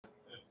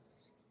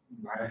it's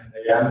 9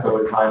 a.m., so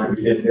it's time to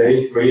begin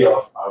day 3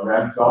 of our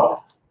RaAM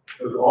talk.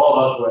 So to all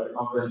of us who had the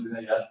conference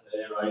dinner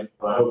yesterday, right?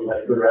 So I hope you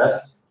had a good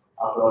rest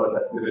after all the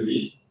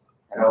festivities.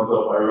 And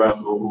also for everyone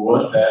who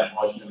weren't there,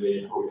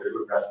 unfortunately, hope you had a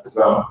good rest as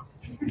well.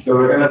 So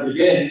we're going to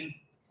begin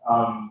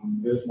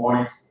this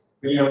morning's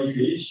plenary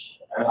speech,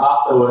 and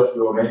afterwards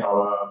we will make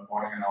our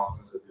morning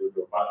announcements as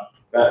usual. But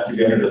let's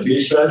begin with the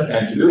speech first,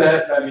 and to do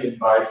that, let me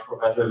invite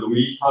Professor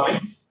Louise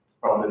Cummings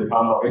from the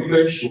Department of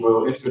English, who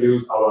will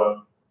introduce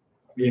our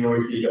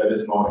plenary speaker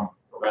this morning.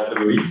 Professor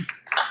Louise.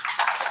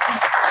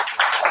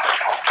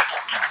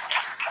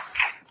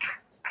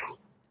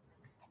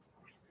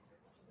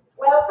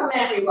 Welcome,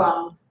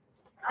 everyone.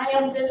 I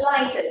am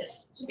delighted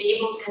to be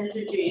able to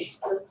introduce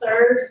the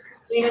third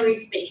plenary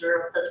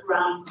speaker of this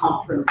RaAM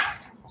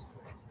conference.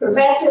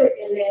 Professor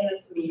Elena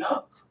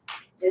Semino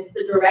is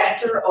the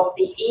director of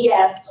the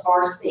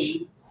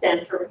ESRC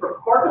Centre for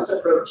Corpus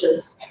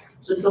Approaches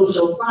to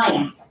Social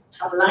Science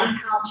at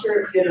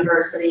Lancaster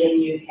University in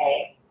the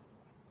UK.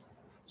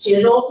 She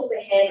is also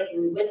the head of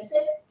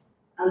Linguistics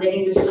and the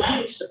English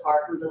Language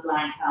Department at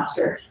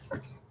Lancaster.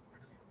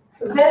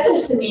 Professor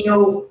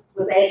Semino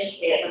was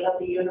educated at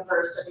the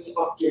University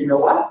of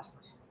Genoa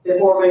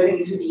before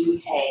moving to the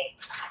UK,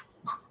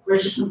 where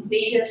she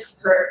completed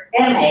her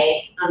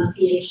MA and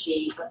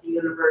PhD at the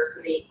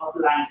University of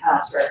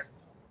Lancaster.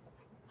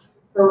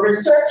 Her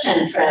research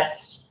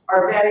interests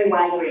are very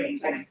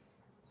wide-ranging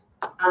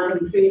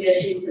and include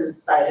issues in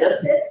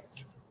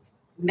stylistics,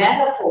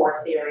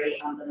 metaphor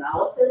theory and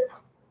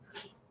analysis,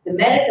 the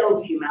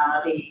medical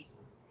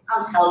humanities,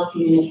 and health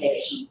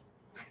communication.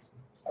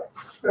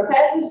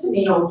 Professor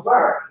Semino's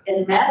work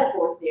in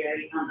metaphor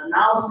theory and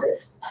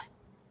analysis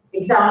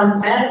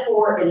examines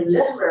metaphor in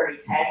literary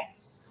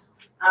texts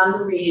and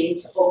a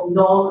range of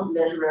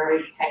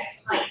non-literary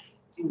text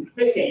types,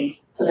 including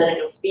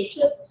political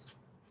speeches,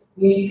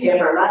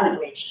 newspaper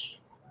language,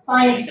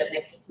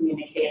 scientific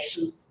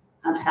communication,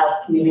 and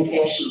health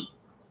communication.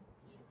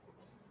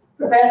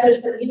 Professor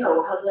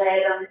Semino has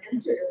led an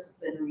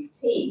interdisciplinary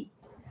team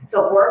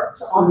that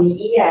worked on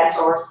the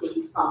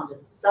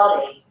ESRC-funded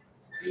study,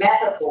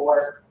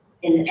 Metaphor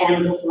in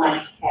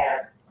End-of-Life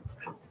Care.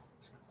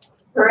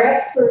 Her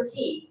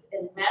expertise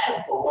in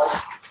metaphor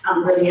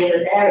and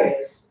related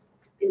areas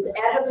is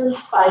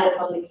evidenced by the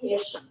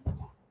publication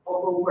of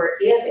over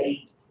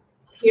 80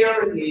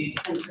 peer-reviewed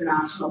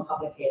international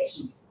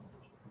publications.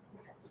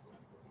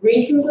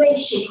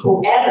 Recently, she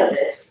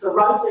co-edited the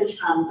Routledge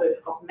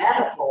Handbook of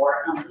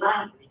Metaphor and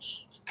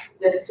Language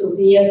with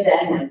Sophia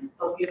Denman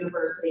of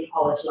University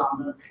College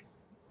London.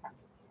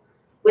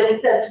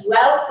 With this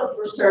wealth of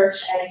research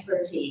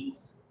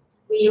expertise,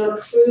 we are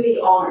truly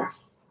honoured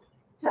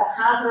to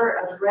have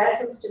her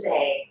address us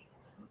today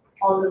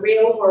on the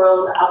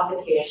real-world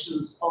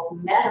applications of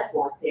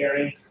metaphor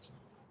theory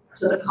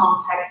to the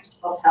context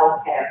of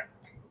healthcare.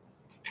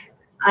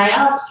 I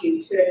ask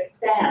you to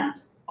extend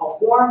a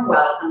warm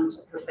welcome to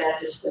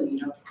Professor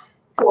Semino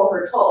for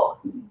her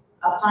talk,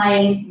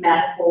 Applying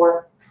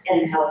Metaphor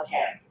in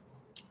Healthcare.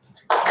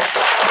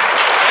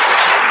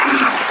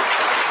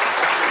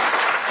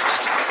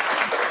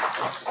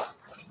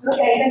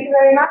 Okay, thank you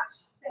very much.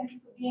 Thank you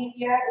for being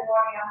here. Good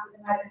morning after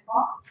the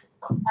microphone.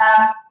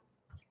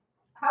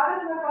 How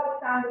does my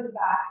voice sound at the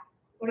back?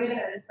 Or even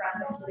at the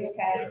front?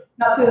 Okay,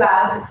 not too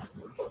loud.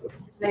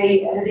 So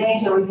the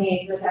danger with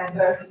me is that I'm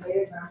bursting the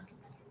eardrums.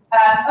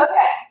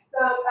 Okay, so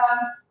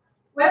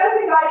when I was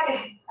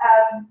invited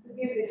to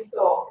give this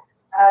talk,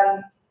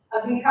 I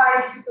was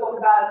encouraged to talk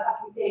about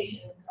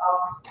applications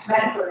of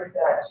metaphor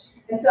research.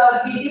 And so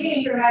I'll be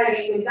dealing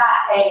primarily with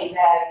that aim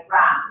there in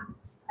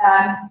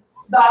RaAM.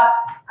 But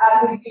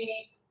I will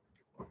be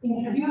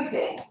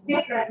introducing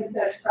different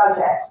research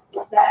projects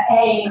that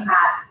aim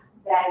at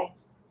then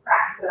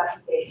practical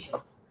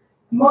applications.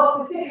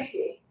 More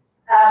specifically,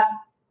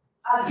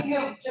 I'll give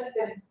you just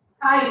a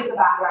tiny little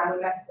background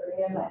on metaphor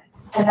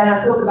illness, and then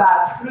I'll talk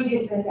about 3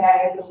 different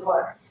areas of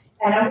work.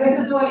 And I'm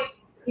going to do it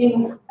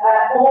in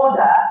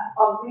order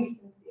of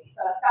recency.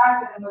 So I'll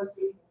start with the most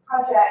recent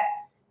project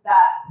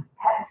that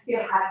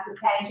still has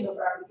potential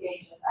for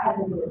application that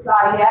hasn't been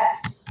applied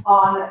yet,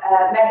 on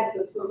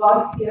metaphors for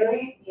voice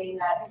theory in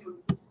people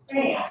with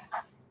schizophrenia.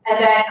 And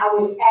then I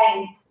will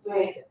end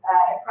with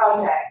a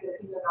project that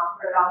has been on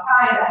for a long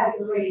time that has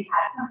already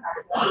had some kind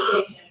of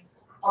application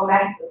on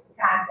metaphors for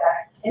cancer.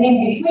 And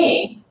in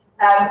between,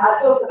 I'll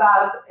talk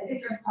about a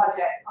different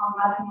project on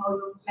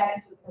multimodal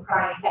metaphors for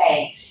chronic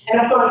pain.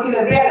 And of course,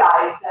 you'll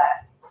realize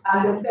that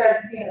I'm the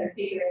third plenary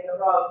speaker in a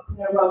row to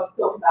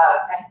talk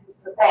about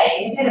metaphors for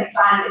pain. We didn't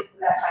plan this, so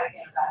that's how I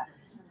came about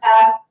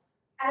it.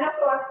 And of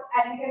course,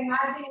 as you can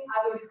imagine,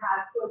 I will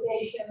have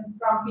quotations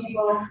from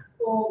people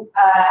who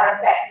are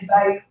affected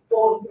by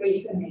all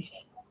 3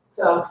 conditions.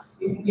 So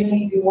you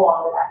need to be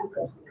warned that that is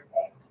going to be the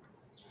case.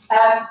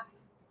 And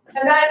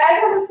then,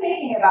 as I was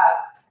thinking about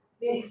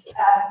this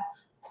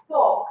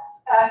talk,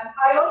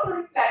 I also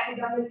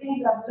reflected on the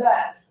things I've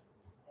learned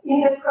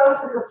in the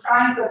process of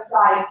trying to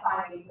apply the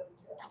findings of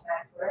research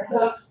metaphor. So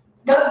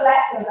those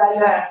lessons I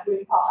learned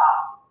will pop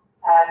up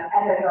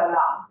as I go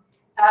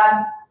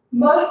along.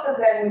 most of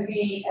them will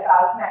be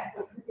about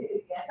metaphor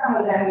specifically, and some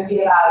of them will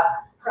be about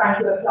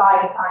trying to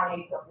apply the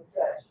findings of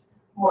research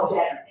more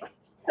generally.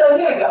 So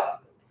here we go.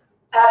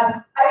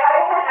 I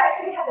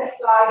actually had a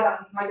slide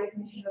on my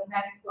definition of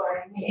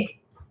metaphor in here,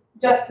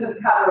 just to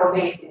cover all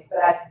bases, but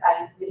I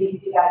decided to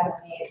delete it. You guys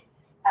don't need it.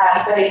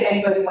 But if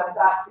anybody wants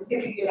to ask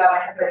specifically about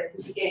metaphor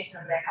identification,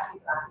 I'm very happy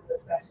to answer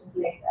those questions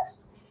later.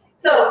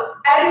 So,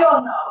 as you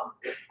all know,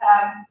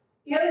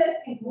 illness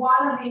is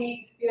one of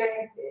the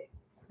experiences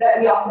that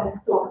we often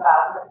talk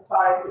about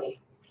metaphorically.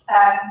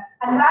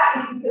 And that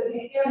is because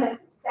the illness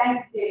is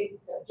sensitive,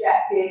 it's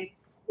subjective,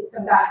 it's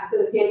sometimes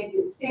associated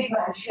with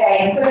stigma and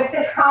shame. So it's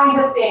the kind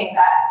of thing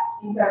that,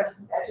 in terms of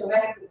conceptual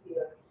medical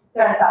theory,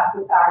 turns out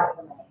to target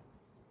the main.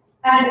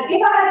 And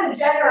if I had to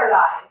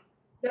generalize,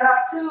 there are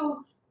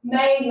two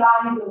main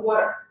lines of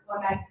work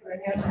on metaphor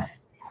and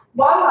illness.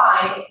 One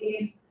line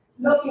is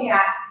looking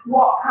at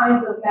what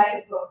kinds of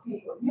metaphors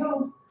people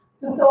use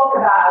to talk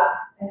about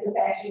and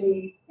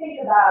potentially think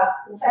about,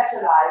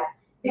 conceptualize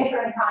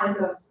different kinds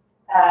of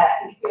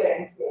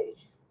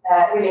experiences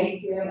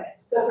related to illness.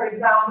 So, for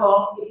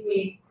example, if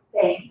we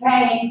take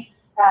pain,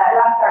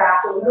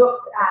 Lancaster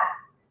looked at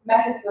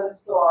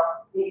metaphors for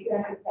the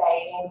experience of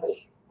pain in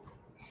grief.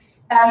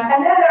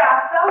 And then there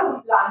are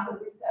some lines of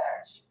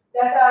research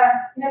that are,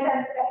 in a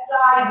sense,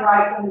 applied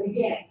right from the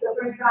beginning. So,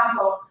 for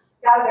example,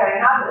 Gallagher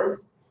and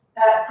others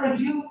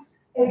produced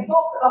a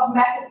book of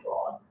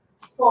metaphors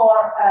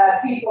for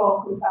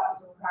people who suffer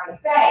from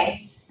chronic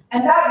pain.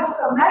 And that book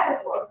of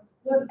metaphors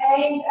was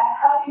aimed at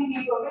helping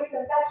people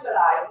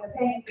reconceptualize their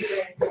pain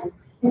experiences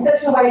in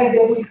such a way that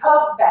they would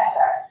cope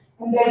better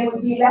and they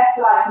would be less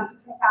likely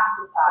to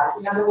catastrophize.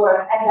 In other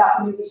words, end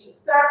up in a vicious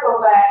circle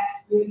where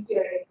you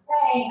experience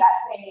pain,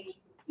 that pain is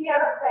the fear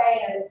of pain,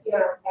 and the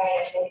fear of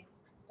pain makes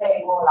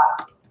pain more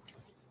likely.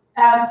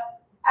 And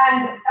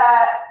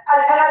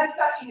I'll be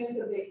touching a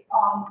little bit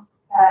on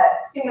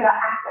similar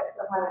aspects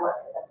of my work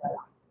as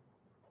well.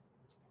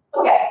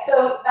 Okay,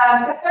 so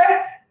the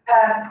first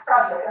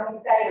project I'm going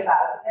to tell you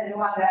about, and the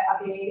one that I've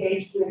been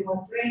engaged with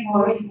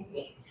more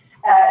recently,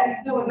 is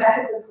to do with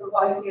methods for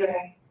voice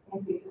hearing in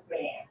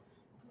schizophrenia.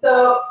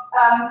 So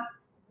I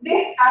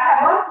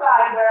have one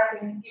slide where I'm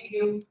going to give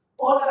you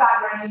all the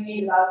background you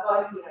need about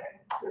voice hearing,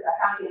 because I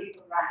can't get it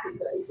from rapid,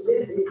 but it's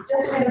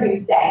just a little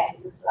bit dense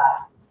in the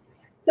slide.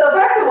 So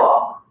first of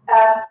all,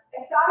 a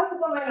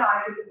sizable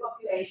minority of the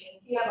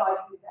population hear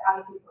voices that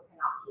other people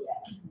cannot hear.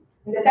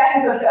 And the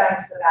technical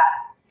terms for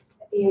that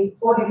is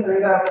auditory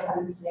verbal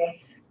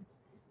hallucinations.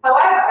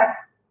 However,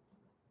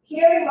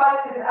 hearing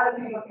voices that other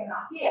people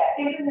cannot hear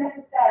isn't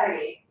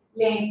necessarily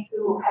linked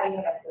to having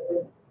a mental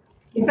illness.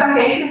 In some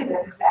cases, it's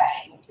a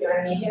profession. If you're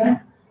a medium,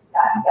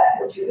 that's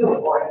what you do.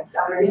 Or in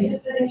some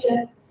religious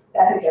traditions,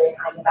 that is very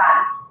kind of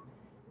bad.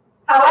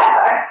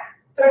 However,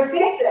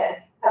 persistent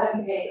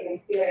hallucinatory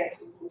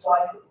experiences with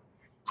voices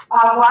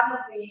are one of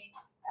the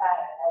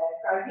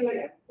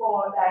criteria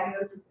for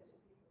diagnosis of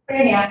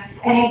schizophrenia,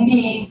 and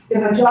indeed, the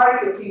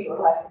majority of people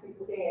who have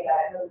schizophrenia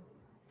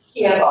diagnosis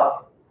hear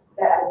voices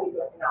that other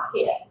people cannot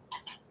hear.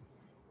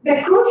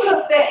 The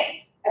crucial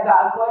thing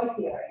about voice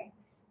hearing,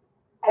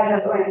 as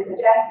I've already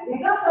suggested,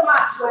 is not so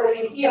much whether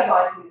you hear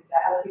voices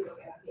that other people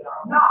cannot hear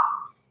or not,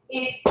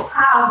 it's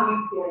how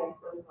you experience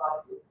those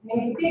voices,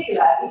 and in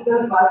particular, if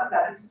those voices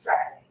are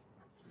distressing.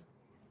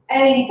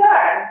 And in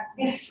turn,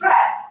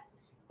 distress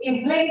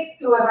is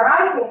linked to a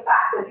variety of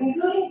factors,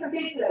 including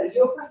particularly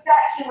your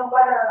perception of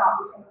whether or not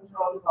you can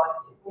control the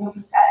voices, and your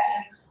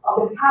perception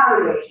of the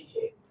power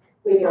relationship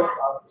with those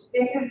voices.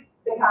 This is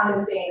the kind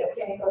of thing that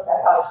clinical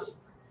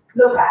psychologists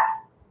look at.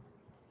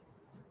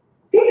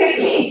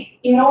 Typically,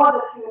 in order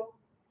to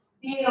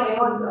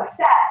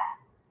assess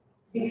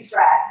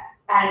distress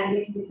and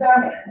its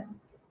determinants,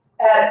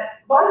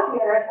 voice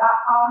hearers are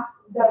asked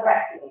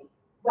directly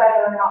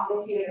whether or not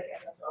they feel they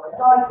can control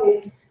the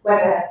voices,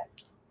 whether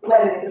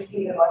they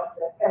perceive the voices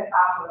as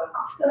powerful or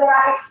not. So there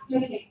are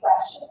explicit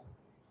questions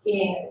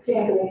in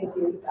clinical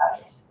interviews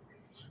about this.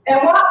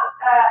 And what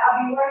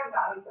I've been working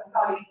on with some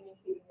colleagues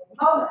in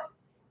the moment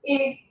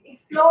is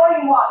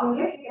exploring what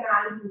linguistic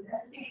analysis,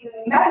 and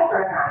particularly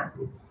metaphor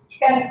analysis,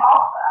 can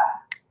offer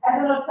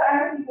as an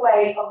alternative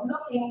way of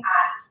looking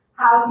at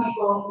how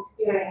people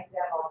experience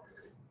their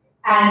voices,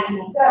 and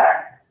in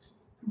turn,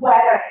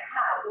 whether and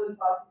how those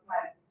voices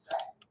might be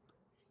distressed.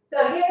 So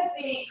here's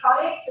the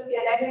colleague, Sophia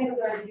Legrin, who's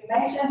already been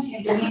mentioned.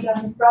 She's the lead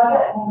on this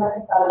project at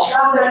University College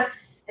London,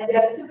 and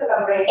there are two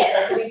collaborators,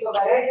 Filippo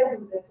Varese,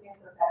 who's a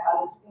clinical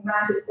psychologist in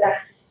Manchester,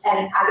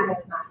 and Agnes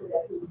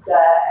Massida, who's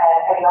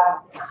at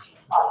London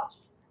International College.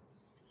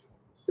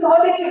 So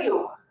what did we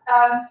do?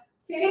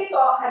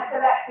 Filippo had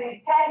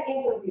collected 10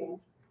 interviews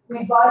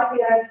with voice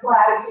hearers who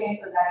had a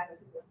clinical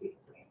diagnosis of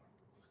schizophrenia.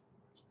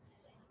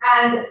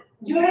 And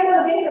during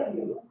those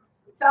interviews,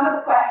 some of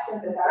the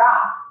questions that are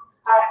asked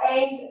are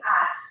aimed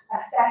at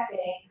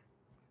assessing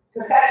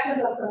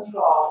perceptions of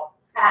control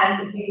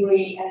and the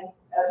degree and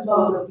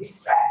mode of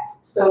distress.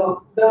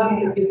 So those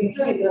interviews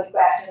included those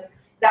questions.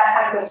 That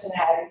kind of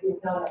questionnaire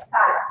is known as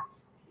SARA.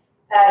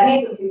 The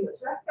interviews were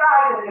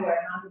transcribed and they were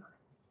anonymized.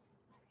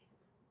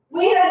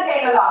 We then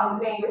came along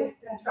as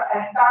linguists and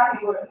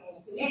started working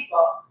with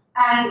Filippo,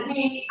 and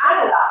we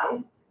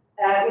analysed,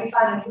 with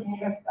funding from the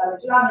University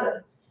College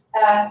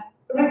London,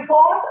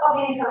 reports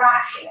of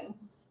interactions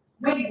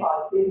with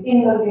voices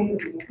in those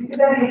interviews. Because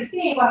as you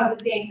see, one of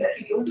the things that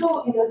people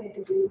do in those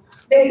interviews,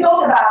 they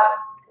talk about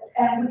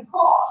and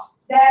report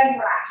their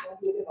interactions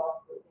with the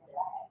voices in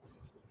their heads.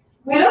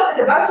 We looked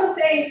at a bunch of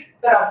things,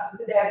 but also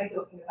today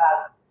we're talking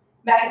about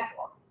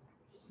metaphors.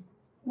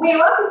 We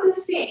wanted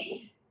to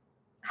see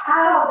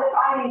how the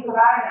findings of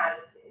our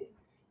analysis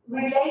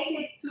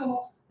related to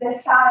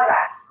the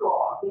SIRAC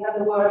scores, in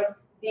other words,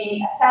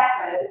 the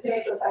assessment that the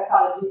clinical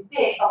psychologists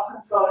did of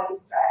control and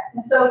distress.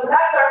 And so for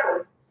that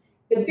purpose,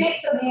 the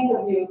bits of the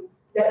interviews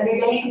that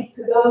related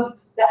to those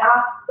that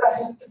asked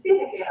questions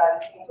specifically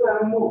about these things were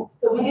removed.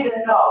 So we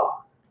didn't know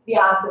the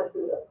answers to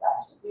those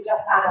questions. We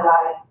just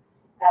analyzed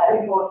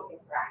reports of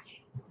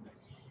interaction.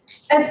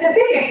 And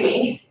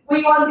specifically,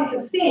 we wanted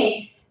to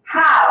see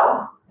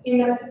how, in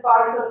the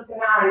metaphorical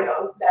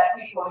scenarios that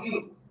people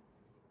use,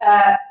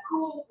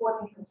 who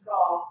was in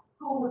control,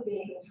 who was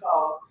being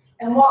controlled,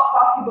 and what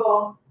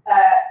possible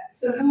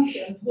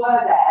solutions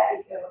were there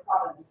if there were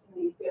problems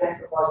in the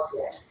experience of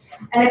voice.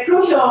 And a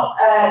crucial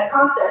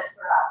concept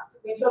for us,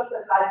 which also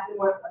applies to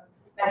work on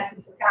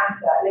methods for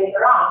cancer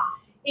later on,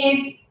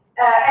 is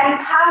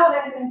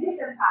empowerment and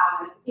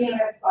disempowerment in a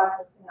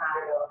metaphorical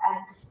scenario. And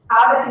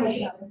our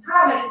definition of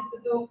empowerment is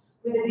to do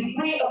with the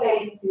degree of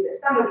agency that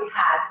somebody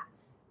has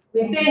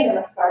within the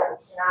metaphorical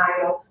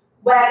scenario,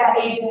 where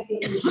the agency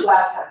is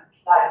welcomed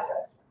by the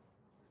person.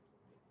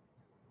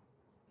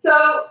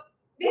 So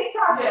this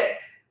project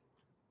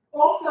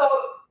also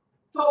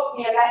taught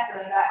me a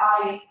lesson that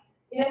I,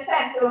 in a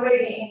sense,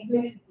 already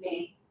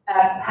implicitly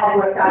had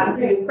worked out in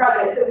previous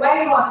projects. So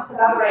when you want to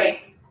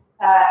collaborate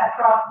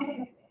across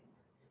disciplines,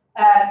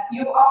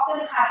 you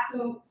often have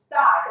to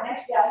start, and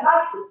actually I'd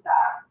like to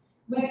start,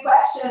 with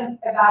questions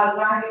about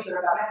language or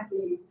about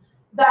metaphor use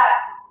that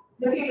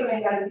the people in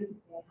the other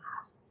discipline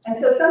have. And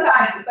so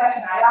sometimes the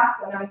question I ask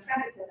when I'm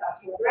trying to set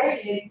up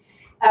collaboration is,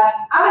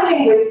 I'm a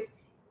linguist,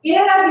 in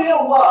an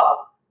ideal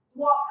world,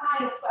 what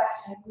kind of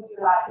question would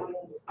you like a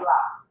linguist to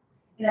ask?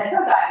 And then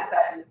sometimes the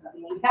question is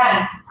something you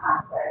can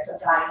answer,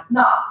 sometimes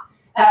not.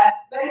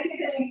 But it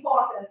is an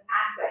important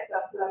aspect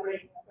of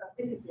collaborating across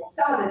disciplines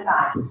some of the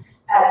time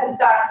to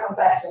start from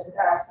questions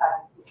that are outside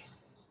of you.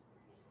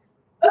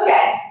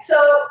 Okay, so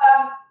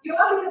you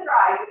won't be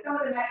surprised that some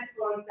of the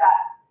metaphors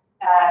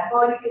that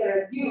voice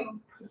hearers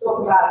use to talk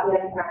about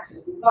their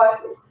interactions with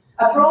voices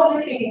are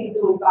broadly speaking to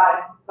do with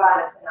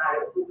violence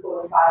scenarios. We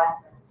call them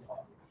violence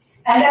metaphors.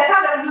 And they're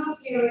kind of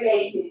loosely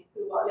related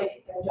to what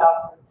Lincoln and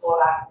Johnson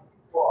call acting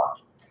before.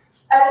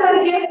 So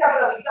to give a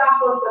couple of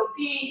examples, so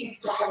P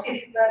is the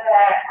participant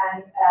there,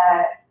 and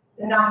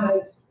the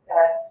numbers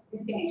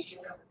distinguish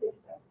different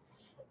participants.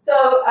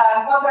 So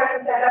one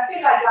person says, I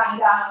feel like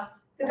lying down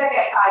because I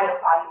get tired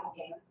of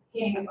fighting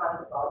him is one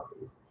of the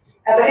voices.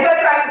 But if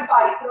I try to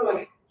fight through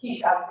it, he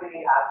shouts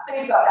really loud. So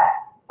you've got that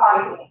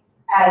fighting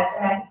as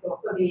a metaphor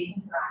for the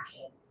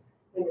interactions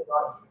with the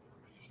voices.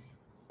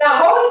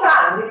 Now, what we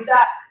found is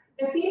that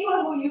the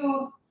people who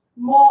use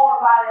more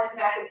violence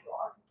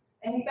metaphors,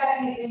 and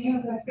especially if they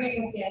use them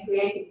frequently and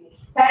creatively,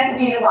 tend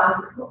to be the ones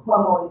who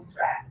are more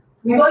distressed.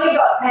 We've only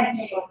got 10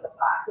 people so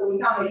far, so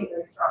we can't make a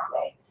very strong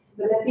claim.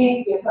 But there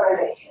seems to be a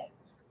correlation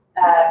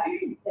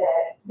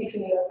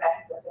between those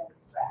metaphors and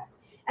distress.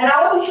 And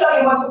I want to show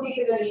you one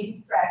particularly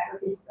distressed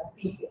participant,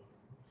 P6.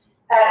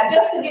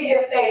 Just to give you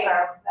a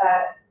flavor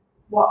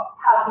of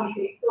how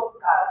P6 talks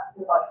about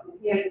the voices,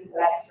 here's the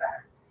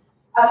extract.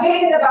 I've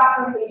lived in the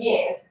bathroom for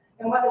years,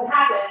 and what had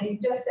happened is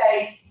just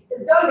say,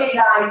 it's gone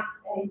midnight,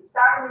 and it's the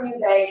start of a new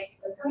day,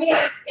 but to me,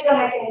 it don't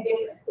make any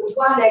difference, because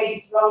one day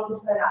just rolls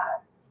into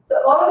another.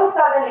 So all of a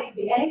sudden, it could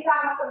be any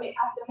time after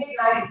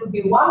midnight, it could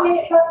be 1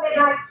 minute past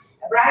midnight,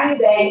 a brand new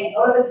day, and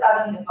all of a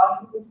sudden, the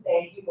voices will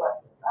say, you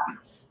was this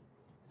last.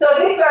 So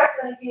this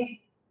person is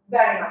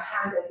very much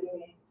hampered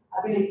in his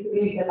ability to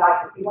live the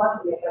life that he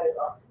wants to live for the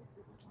voices.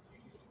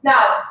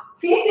 Now,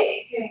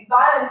 P6's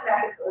violence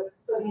metaphors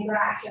for the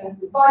interactions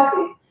with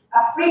voices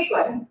are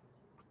frequent,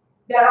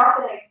 they're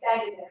often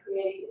extended and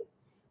creative,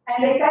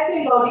 and they tend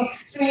to involve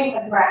extreme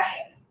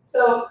aggression.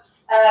 So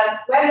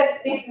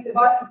when this is the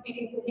voice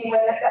speaking to him,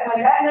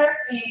 when that nurse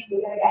leaves,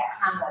 you're going to get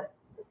hammered.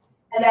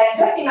 And then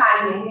just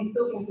imagine he's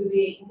talking to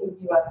the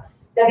interviewer.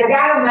 There's a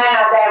gang of men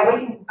out there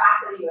waiting to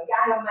battle you, a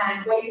gang of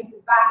men waiting to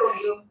battle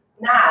you.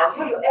 Now,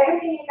 you do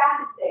everything you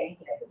can to stay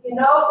here, because you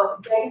know what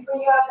is waiting for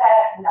you out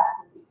there, and that's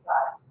what he's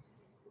like.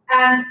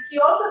 And he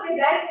also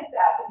presents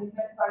himself in these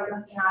metaphorical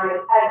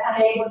scenarios as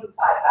unable to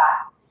fight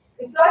back.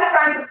 It's like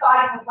trying to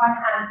fight with one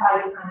hand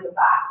tied behind your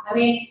back. I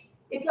mean,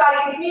 it's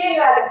like if me and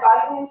you had a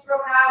fight in this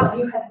room now,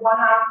 and you had one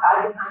arm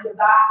tied behind your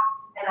back,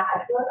 and I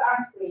had both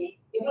arms free,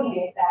 it wouldn't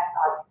be a fair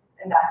fight,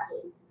 and that's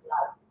what this is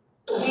like.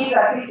 So these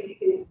are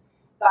P6's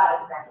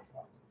violence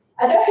metaphors.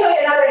 I'll just show you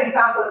another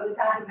example of the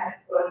kinds of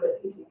metaphors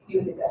that P6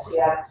 uses.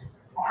 Actually, I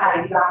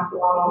had examples for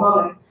one more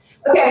moment.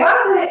 Okay, one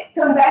of the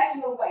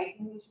conventional ways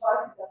in which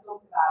voices are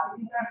talked about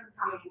is in terms of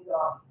coming and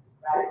going.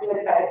 right? So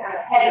the kind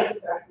of head of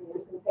the person is a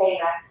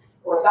container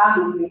or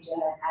boundary region,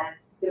 and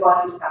the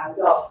voices come and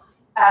go.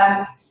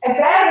 And this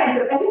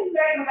is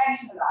very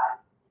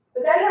conventionalized.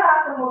 But then there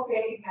are some more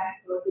creative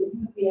metaphors that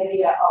use the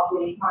idea of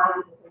the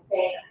mind as a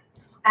container.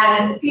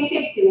 And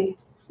P6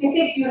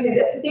 uses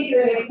a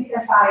particularly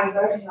disempowering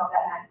version of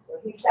that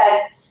metaphor. He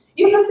says,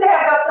 you could say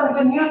I've got some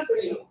good news for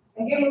you,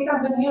 and give me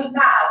some good news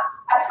now.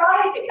 I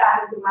try and fit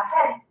that into my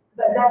head,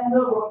 but there's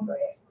no room for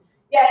it.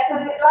 Yes,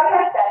 because like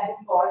I said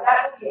before,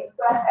 that would be a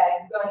square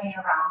head going in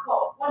a round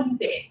hole, wouldn't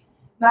fit.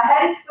 My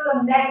head is full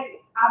of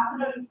negatives,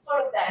 absolutely full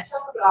of them,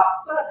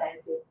 chock-a-block, full of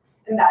negatives,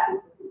 and that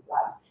is what he's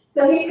like.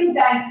 So he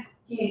presents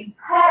his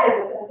head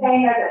as a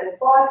container that the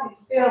voice is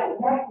filled with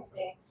negative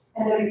things,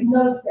 and there is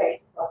no space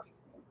for positive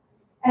things.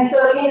 And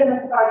so in the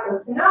metaphorical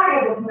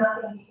scenario, there's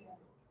nothing he can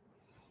do.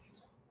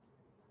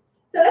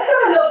 So let's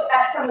have a look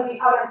at some of the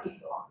other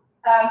people.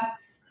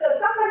 So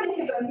some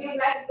participants use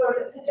metaphors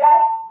that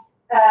suggest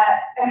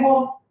a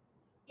more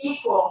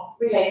equal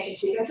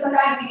relationship, and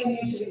sometimes even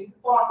mutually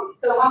supportive.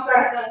 So one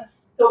person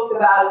talks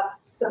about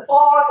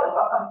support, or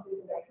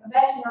obviously a very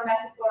conventional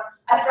metaphor.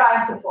 I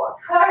try and support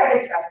her,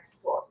 they try to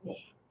support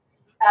me.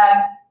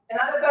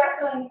 Another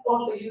person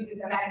also uses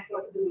a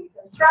metaphor to do with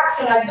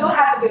construction. I do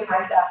have to build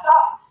myself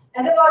up,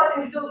 and the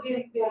voices do build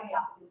me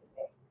up a little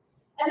bit.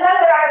 And then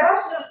there are a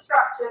bunch of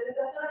structures that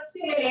are sort of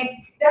similes.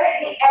 They're at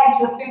the edge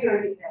of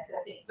figurativeness,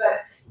 I think,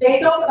 but they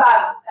talk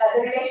about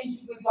the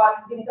relationship with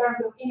voices in terms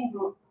of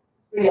in-group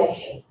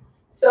relations.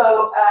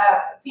 So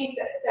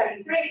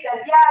P33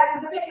 says, yeah, it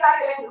was a bit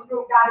like a little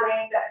group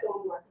gathering that's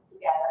all working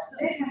together. So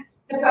this is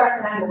the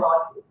person and the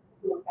voices,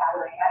 group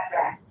gathering, my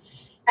friends.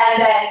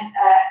 And then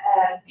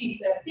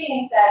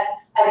P13 says,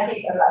 I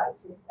treat them like a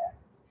sister.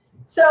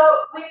 So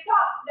we've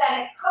got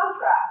then a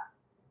contrast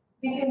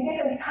between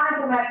different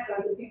kinds of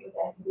metaphors that people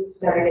tend to use in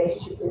their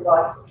relationship with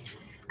voices.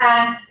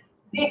 And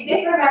the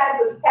different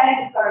metaphors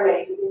tend to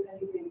correlate with different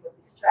degrees of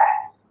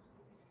distress.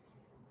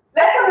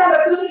 Lesson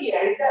number 2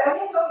 here is that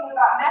when you're talking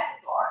about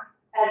metaphor,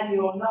 as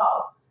you all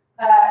know,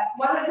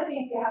 one of the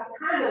things you have to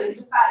handle is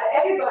the fact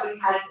that everybody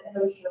has a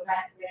notion of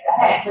metaphor in their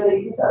head, but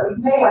it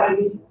may well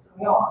be different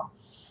from yours.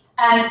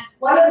 And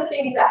one of the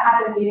things that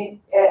happened in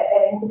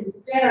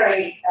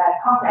interdisciplinary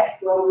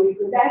context where we were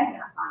presenting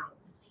our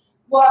findings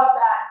was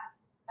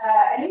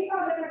that at least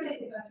some of the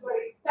participants were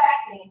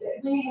expecting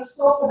that we would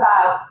talk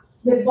about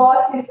the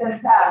voices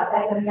themselves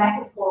as a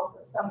metaphor for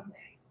something.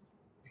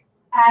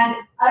 And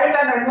I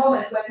remember a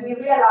moment when we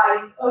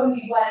realized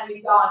only when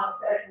we'd gone a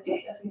certain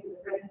distance into the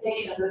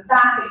presentation that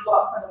that is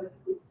what some of the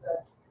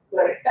participants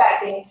were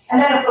expecting. And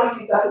then, of course,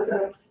 we got to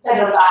sort of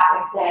pedal back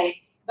and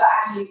say, but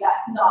actually,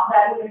 that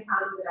wouldn't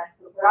count as a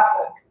metaphor for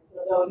our purposes,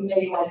 although it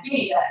may well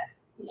be that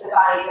it's a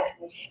valid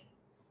definition.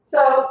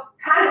 So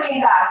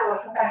handling that or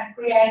sometimes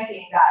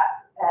preempting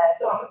that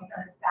sort of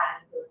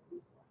misunderstanding is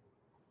useful.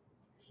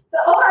 So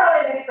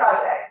overall in this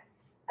project,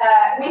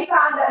 we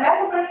found that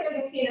metaphors can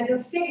be seen as a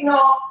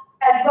signal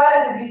as well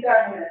as a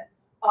determinant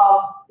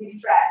of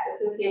distress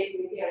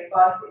associated with hearing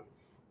voices.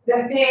 The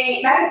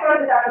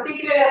metaphors that are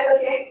particularly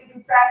associated with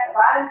distress, the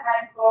violence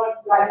metaphors,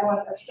 like the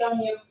ones I've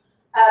shown you,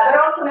 but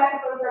also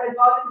metaphors where the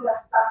voices are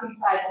stuck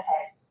inside the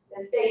head,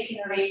 they're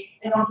stationary,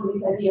 and also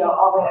this idea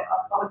of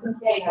a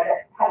container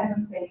that has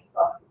no space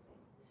for positive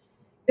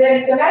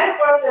things. The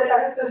metaphors that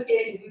are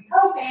associated with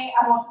coping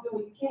are more to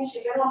do with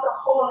kinship and also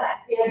wholeness,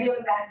 the idea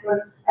of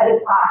metaphors as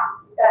a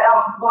part,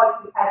 of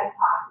voices as a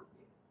part of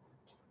you.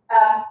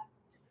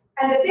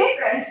 And the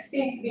difference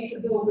seems to be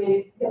to do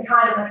with the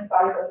kind of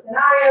metaphorical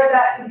scenario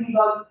that is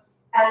invoked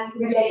and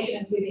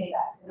relations within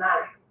that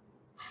scenario.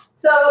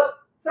 So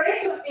for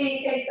each of the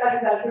case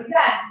studies I'll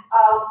present,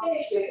 I'll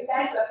finish with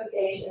potential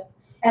applications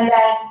and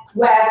then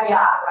where we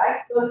are,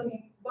 right? Both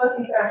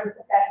in terms of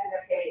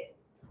successive failures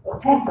or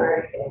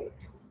temporary failures.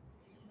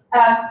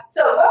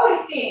 So what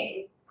we've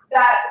seen is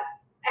that,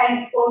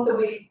 and also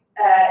we've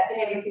been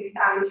able to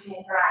establish an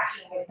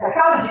interaction with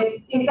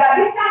psychologists, is that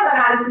this kind of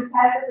analysis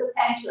has the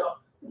potential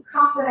to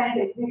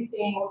complement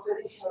existing or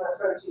traditional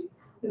approaches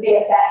to the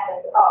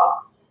assessment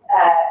of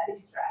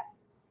distress.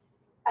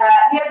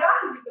 The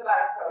advantages of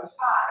our approach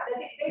are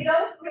that they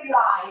don't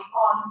rely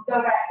on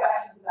direct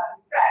questions about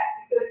distress,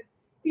 because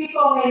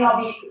people may not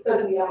be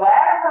totally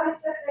aware of how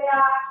distressed they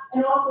are,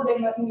 and also they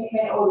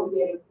may always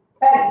be able to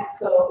tell you,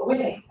 so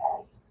willing to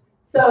tell you.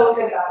 So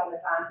they've got an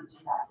advantage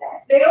in that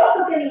sense. They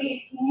also can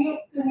lead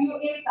to new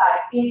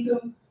insights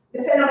into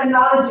the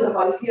phenomenology of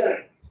voice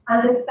hearing,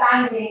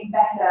 understanding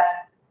better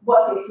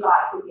what it's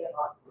like to hear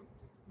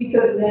voices,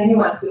 because of the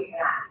nuance we can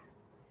add.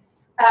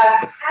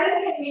 And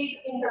they can lead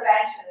to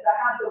interventions. I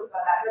can't talk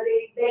about that, but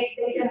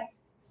they can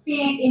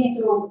feed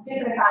into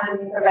different kinds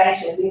of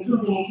interventions,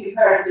 including, if you've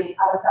heard, the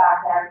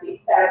avatar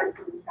therapy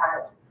for this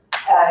kind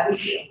of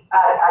issue.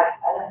 I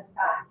don't have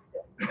time to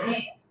discuss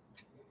it.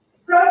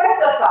 Progress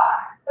so far.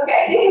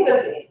 Okay,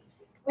 difficult things.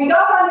 We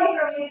got funding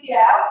from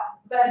UCL,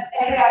 but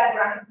every other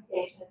grant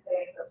application has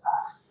failed so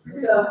far.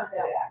 So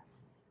there we are.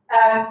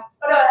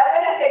 Although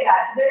when I say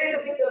that, there is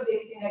a bit of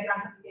this in a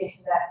grant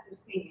application that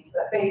succeeded,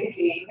 but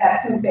basically we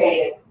have 2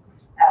 failures,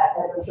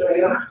 as I'm sure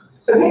you're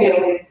familiar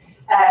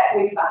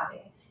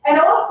And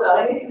also,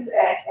 and this is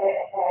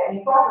an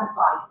important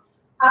point,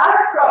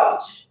 our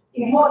approach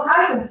is more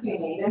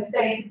time-consuming than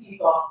saying to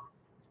people,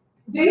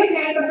 do you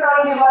feel in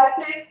control of your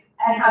voices,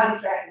 and how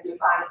distressing do you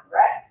find it,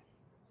 right?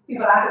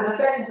 People answer those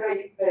questions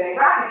very, very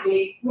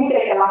rapidly. We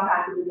take a long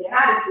time to do the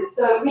analysis.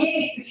 So we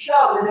need to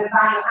show that there's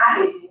value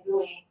added in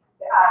doing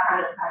our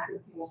kind of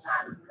time-consuming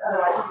analysis.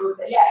 Otherwise, people will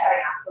say, yeah, fair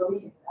enough, but we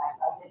can do that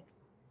 5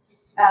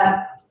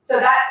 minutes.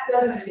 So that's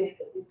those are the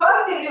difficulties.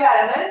 Positive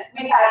developments,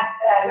 we had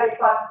very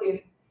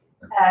positive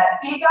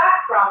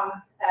feedback from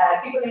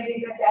people in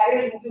different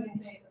areas, including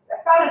clinical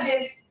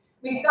psychologists.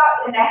 We've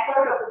got a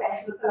network of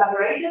potential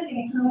collaborators,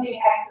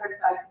 including experts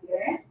by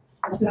experience.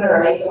 And sooner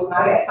or later, we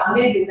might get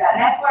funded with that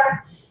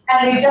network.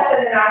 And we just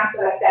had an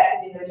article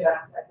accepted in the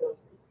journal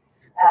Psychosis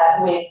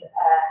with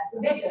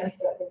provisions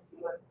for this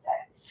keyword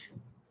set.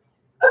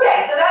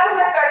 Okay, so that was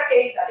my first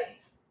case study.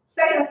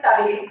 Second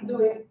study is to do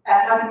with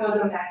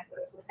multimodal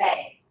metaphors for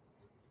pain.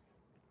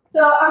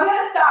 So I'm going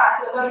to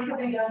start, although you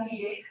probably don't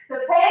need it. So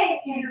pain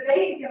is a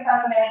basic and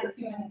fundamental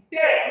human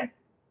experience.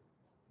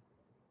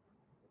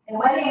 And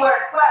when it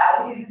works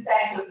well, it is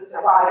essential to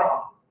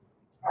survival.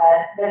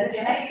 There's a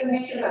genetic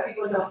condition where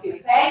people don't feel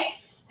pain,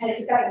 and it's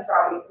a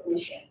catastrophic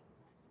condition.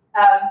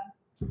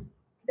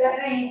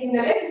 In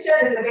the literature,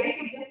 there's a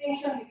basic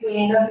distinction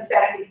between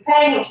nociceptive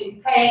pain, which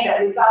is pain that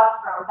results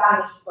from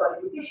damage to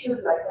bodily tissues,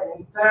 like when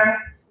you burn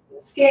the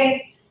skin,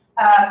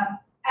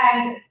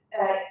 and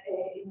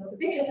in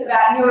opposition to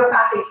that,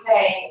 neuropathic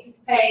pain is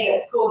pain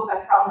that's caused by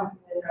problems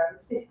in the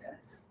nervous system,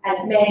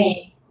 and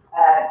many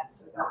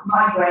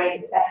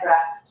migraines, etc.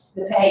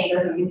 The pain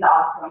doesn't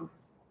result from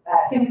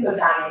physical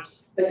damage,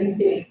 but you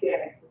still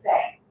experience the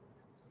pain.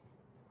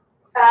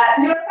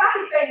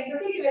 Neuropathic pain in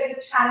particular is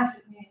a challenge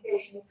for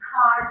communication. It's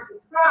hard to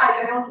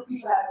describe, and also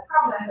people have the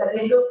problem that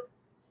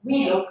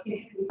we look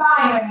physically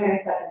fine when we're in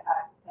certain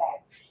types of pain.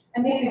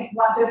 And this is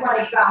just one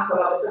example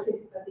of a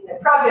participant in a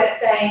project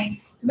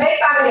saying, to make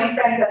family and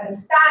friends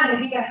understand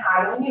is even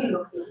harder when you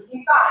look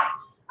physically fine.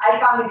 I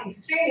found it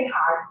extremely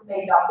hard to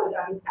make doctors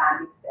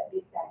understand the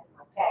extent of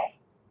my pain.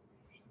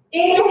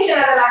 English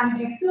and other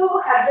languages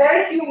too have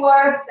very few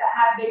words that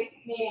have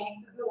basic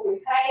meanings to do with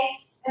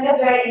pain, and they're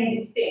very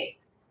indistinct.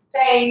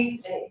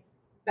 Pain in its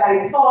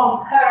various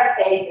forms, hurt,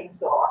 ache, and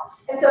sore.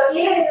 And so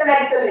even in the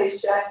medical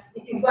literature,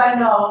 it is well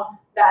known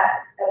that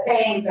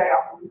pain is very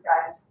often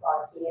described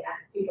metaphorically, and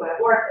people have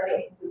worked on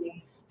it,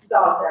 including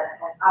Zoltan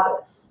and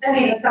others. And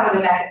these are some of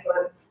the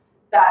metaphors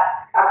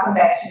that are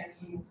conventionally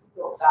used to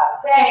talk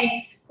about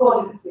pain,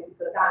 causes of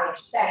physical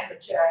damage,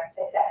 temperature,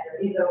 etc.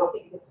 These are all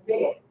things that are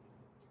familiar.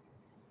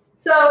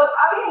 So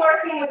I've been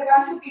working with a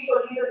bunch of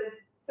people. These are the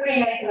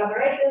 3 main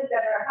collaborators.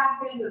 Deborah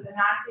Hansen, who's an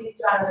artist,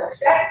 Joanna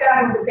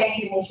Zagrzewska, who's a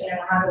pain clinician,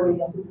 and Amanda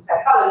Williams, who's a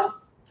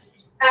psychologist.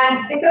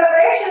 And the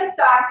collaboration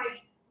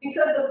started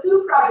because of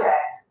 2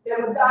 projects that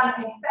were done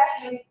in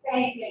specialist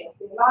pain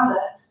clinics in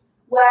London,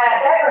 where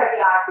Deborah,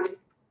 the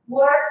artist,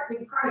 worked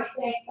with chronic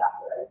pain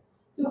sufferers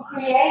to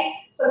create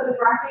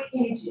photographic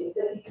images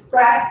that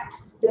express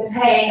the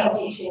pain of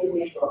each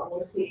individual. And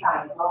you'll see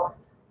some in a moment.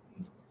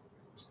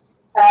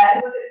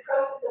 It was a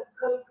process of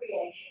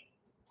co-creation.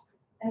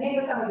 And these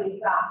are some of the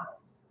examples.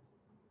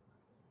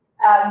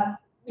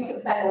 We could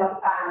spend a lot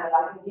of time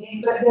analyzing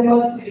these, but they're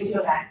mostly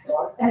visual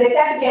metaphors. And they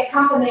tend to be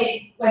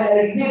accompanied, when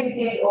they're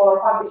exhibited or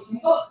published in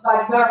books,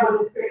 by verbal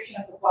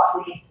descriptions of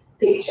what the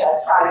picture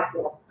tries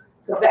to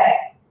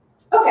convey.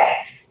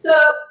 Okay, so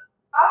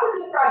after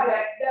 2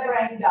 projects,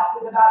 Deborah ended up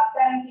with about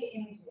 70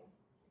 images.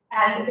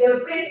 And they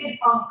were printed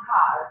on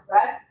cards,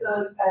 right?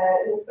 So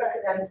we refer to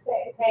them as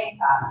pain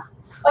cards.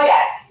 Oh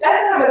yeah,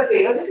 lesson number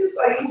 3. Well, this is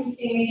quite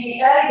interesting. In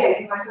the early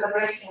days of my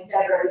collaboration with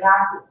Deborah, the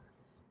artist,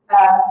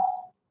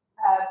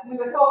 we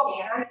were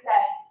talking, and I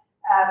said,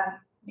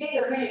 these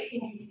are really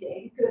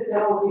interesting because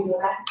they're all visual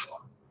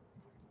metaphors.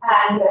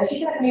 And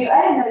she said to me,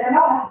 Elena, they're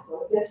not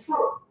metaphors, they're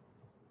true.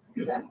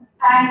 And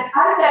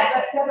I said,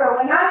 but Deborah,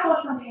 when I call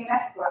something a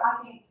metaphor,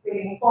 I think it's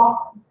really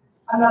important.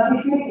 I'm not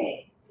dismissing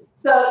it.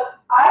 So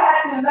I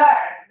had to learn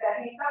that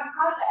in some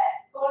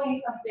contexts,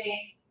 calling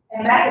something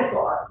a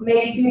metaphor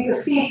may be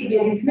perceived to be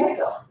a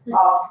dismissal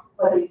of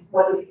what is.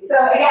 So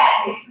again,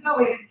 it's to do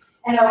with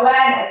an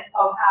awareness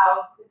of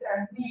how the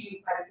terms we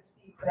use might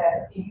be perceived by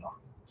other people.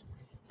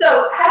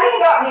 So having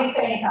got these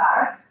pain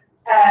cards,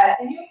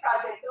 a new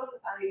project also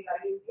funded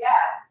by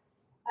UCL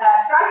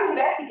tried to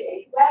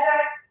investigate whether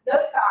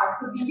those cards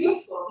could be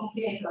useful in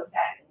clinical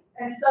settings.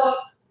 And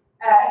so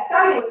a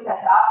study was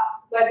set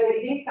up whether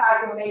these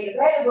cards were made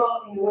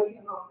available in the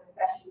waiting room of a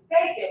specialist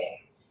pain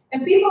clinic.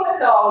 And people were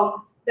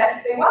told that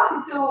if they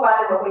wanted to, while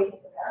they were waiting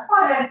for their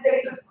appointments,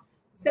 they could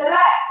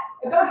select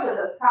a bunch of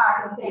those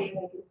cards and take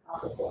them into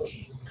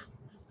consultation.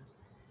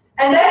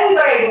 And then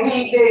the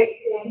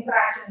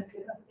interactions,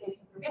 the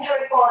consultations were video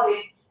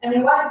recorded, and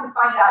we wanted to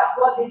find out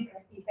what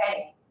difference, if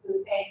any, do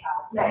the pain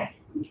cards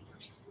make.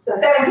 So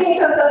 17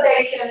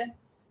 consultations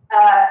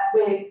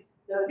with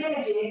those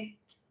images,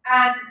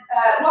 and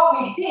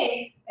what we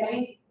did, at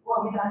least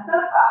what we've done so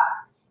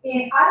far,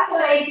 is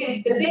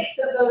isolated the bits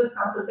of those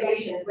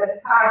consultations where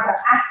the cards are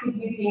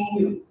actively being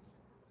used.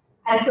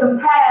 and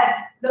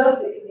compared those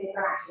bits of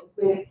interactions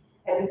with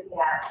everything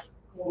else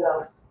in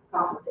those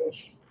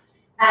consultations.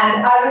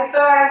 And I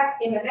refer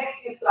in the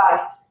next few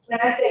slides, when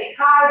I say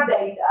card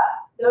data,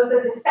 those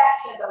are the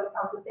sections of the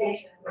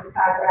consultation where the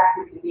cards are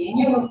actively being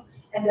used,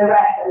 and the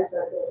rest are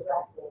referred to as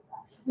rest data.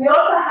 We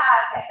also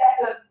have a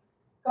set of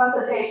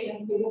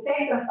consultations with the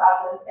same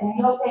consultants and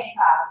no paying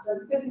cards, but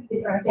because it's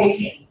different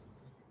patients,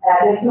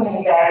 there's too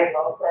many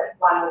variables that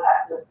one would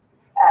have to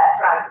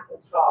try to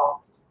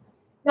control.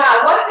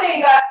 Now, one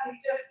thing that is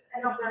just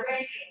an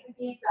observation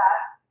is that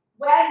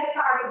when the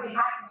cards have been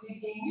actively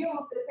being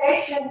used, the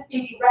patients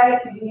speak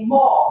relatively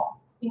more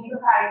in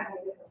comparison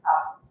with the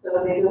consultants.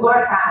 So the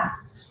word counts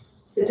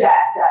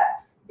suggest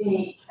that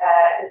the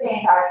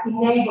paying cards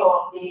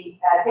enable the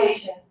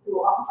patients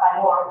to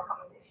occupy more of the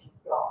conversation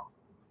floor.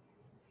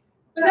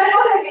 But then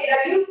what I did,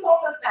 I used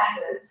Corpus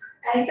methods,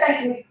 and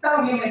essentially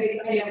some of you may be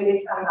familiar with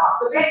this, some not.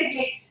 But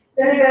basically,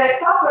 there is a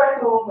software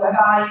tool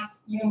whereby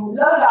you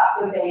load up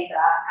your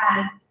data,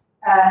 and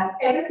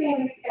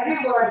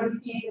every word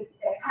receives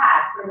a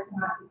tag for a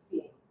semantic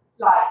field,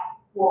 like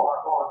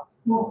war or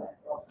movement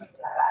or something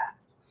like that.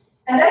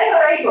 And then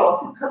you're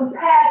able to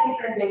compare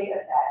different data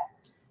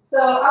sets. So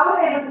I was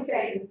able to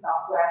say to the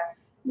software,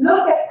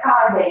 look at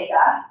car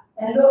data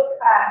and look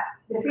at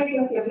the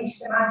frequency of each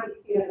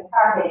semantic field in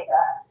car data,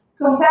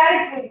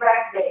 compare it with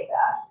rest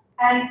data,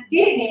 and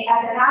give me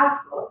as an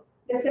output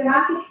the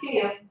semantic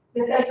fields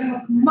that are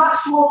used much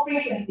more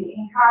frequently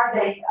in car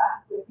data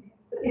with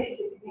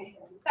statistically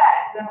significant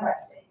effect than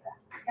rest data.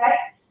 Okay?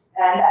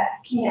 And that's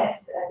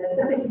keenness, the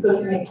statistical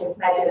significance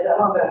measures. I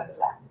won't go into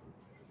that.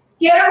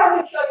 Here I want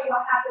to show you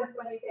what happens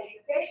when you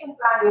take the patient's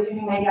language and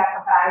you make that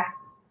comparison.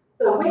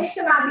 So which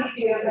semantic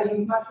fields are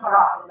used much more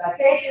often by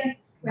patients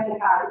when the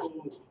cards are being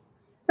used?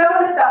 Some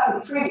of the stuff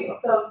is trivial.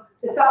 So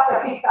the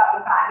software picks up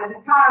the fact that the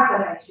cards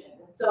are mentioned.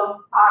 And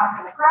so arts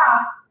and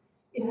crafts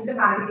is a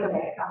semantic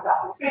domain that comes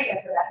up as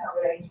frequent, but that's not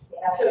very interesting.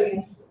 I'll show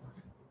you interesting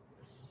ones.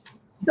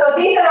 So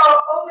these are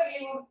all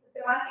overused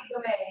semantic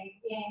domains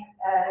in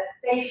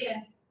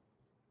patients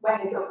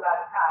when they talk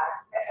about the cards,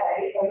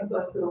 as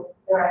opposed to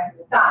the rest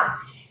of the time.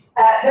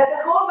 There's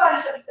a whole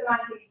bunch of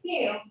semantic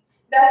fields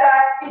that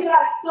are, if you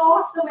have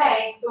source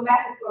domains for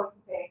metaphors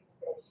for base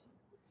sensations.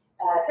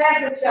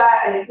 Temperature,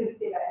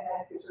 electricity,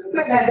 and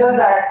equipment, those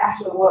are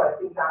actual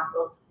words,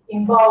 examples.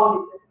 In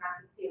bold is the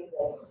semantic field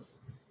labels.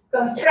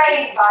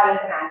 Constraint, violent,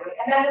 and angry.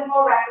 And then there's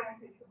more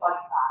references to body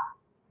parts.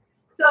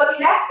 So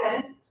in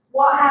essence,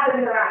 what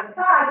happens around the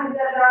cards is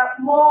that there are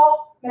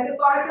more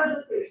metaphorical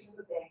descriptions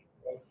of base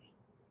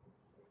sensations.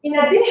 In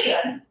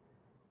addition,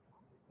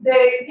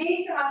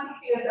 these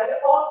semantic fields are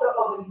also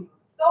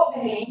overused. Thought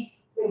belief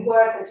with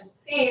words such as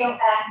feel,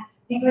 and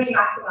degree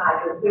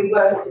maximizers with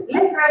words such as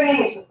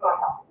literally, which of course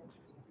often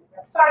introduces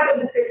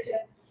metaphorical description,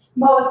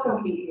 most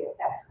completely,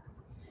 etc.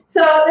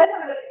 So let's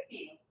have a look at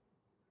feel.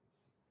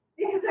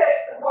 This is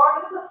a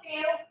awareness of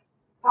feel,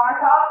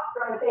 part of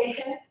from the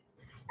patients,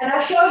 and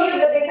I'll show you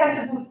that they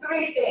tend to do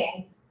three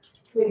things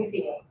with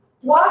feel.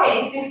 One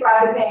is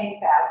describe the pain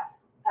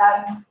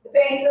itself. The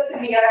pain is so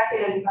severe, I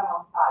feel as if I'm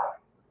on fire.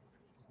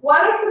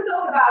 One is to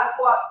talk about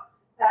what,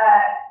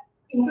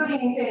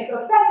 including in clinical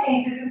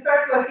settings, is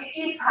referred to as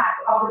the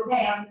impact of the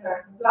pain on the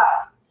person's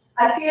life.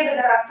 I feel that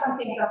there are some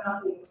things I'm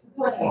not able to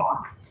do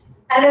anymore.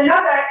 And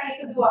another is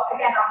to do,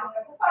 again, often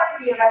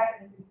metaphorically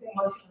references to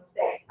emotional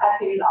states. I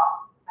feel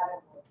lost. I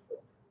don't know what to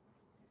do.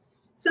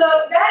 So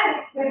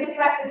then, with this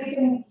method, we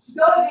can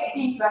go a bit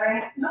deeper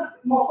and look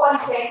more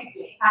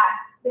qualitatively at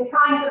the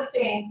kinds of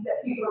things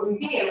that people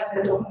reveal when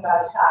they're talking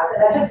about the cards.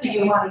 And I'll just give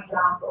you one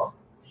example.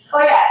 Oh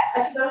yeah,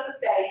 I should also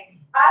say,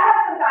 I have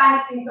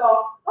sometimes been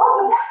told, oh,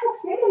 but that's a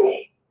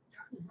simile.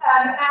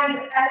 And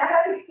I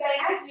have to explain,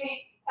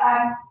 actually,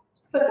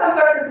 for some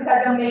purposes,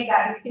 I don't make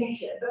that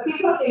distinction. But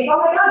people say,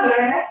 oh my God, you're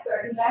an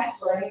expert in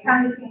metaphor, and you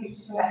can't distinguish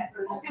between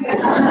metaphor and simile.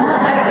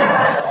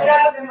 And I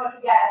put them all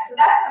together. So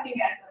that's something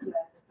that's not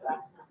left as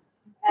well.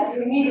 And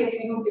you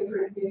immediately lose your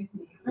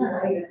creativity.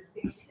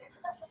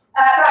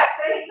 Right,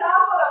 so an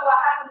example of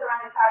what happens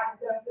around the cards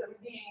in terms of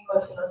revealing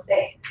emotional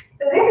states.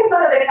 So this is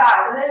one of the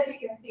cards, and then if you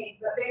can see,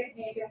 but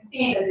basically you can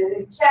see that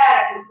there's this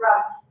chair and this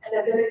rug, and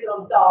there's a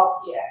little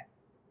dog here,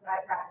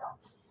 right?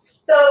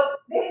 So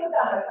this was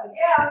done by somebody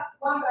else.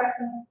 One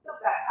person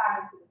took that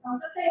card into the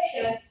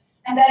consultation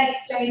and then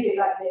explained it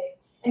like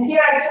this. And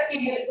here I just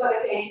give you what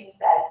the patient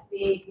says.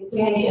 The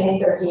clinician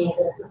intervenes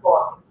and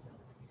supports him.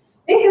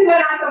 This is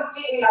when I'm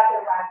completely like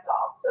a rag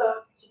doll. So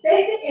she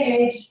takes an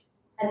image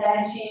and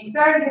then she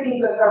turns it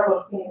into a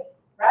verbal simile,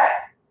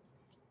 right?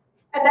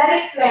 And then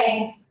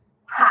explains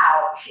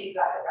how she's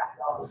like a rag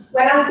doll.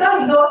 When I'm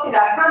so exhausted,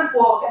 I can't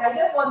walk, and I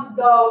just want to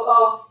go,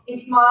 oh,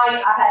 it's mine,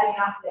 I've had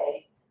enough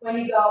days. When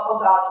you go, oh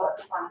God,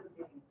 what's the point of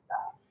doing this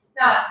stuff?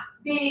 Now,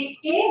 the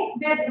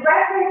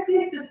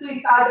references to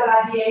suicidal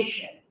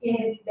ideation in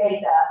this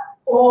data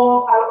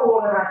are all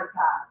around the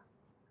cards.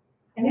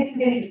 And this is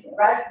interesting,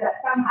 right? That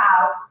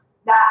somehow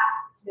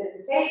the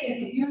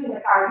patient is using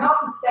the card not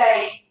to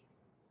say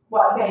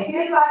what pain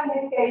feels like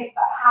in this case,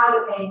 but how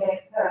the pain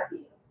makes her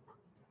feel.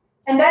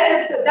 And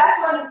then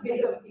that's one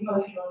bit of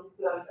emotional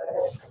disclosure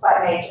that's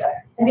quite major.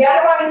 And the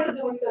other one is to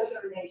do with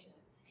social relations.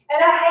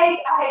 And I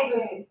hate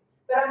doing this,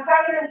 but I'm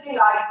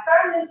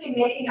permanently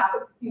making up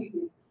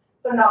excuses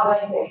for not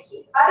going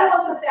places. I don't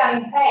want to say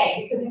I'm in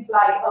pain because it's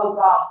like, oh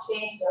God,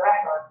 change the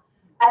record.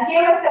 I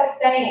hear myself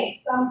saying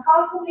it, so I'm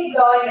constantly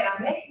going and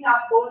I'm making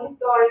up all these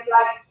stories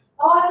like,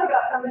 oh, I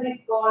forgot somebody's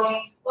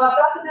calling, or I've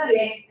got to do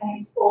this, and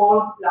it's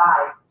all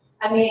lies.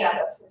 I mean, I've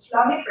got such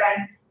lovely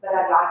friends, but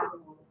I'd like to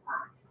do all the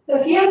time.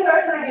 So here the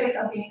person reveals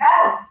something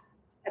else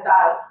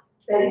about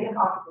there is a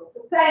consequence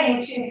of pain,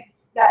 which is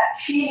that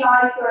she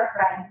lies to her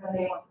friends when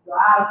they want to go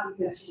out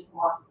because she doesn't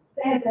want to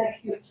do things as an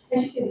excuse,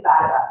 and she feels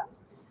bad about it.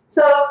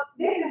 So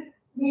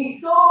we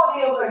saw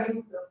the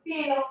overuse of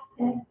feel,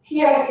 and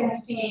here we can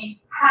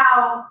see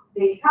how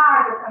the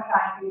card is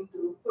sometimes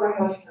used for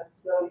emotional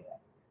disclosure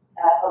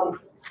of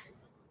different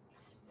things.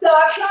 So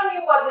I've shown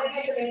you what the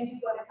visual images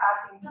were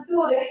asking to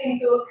do. They seem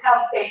to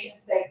help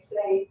patients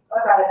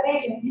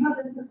patients use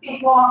them to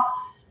speak more.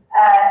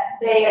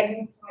 They are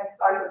used for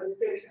metaphorical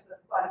descriptions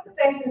of body to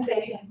pain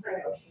sensations for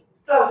emotional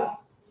disclosure.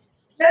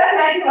 There are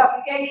plenty of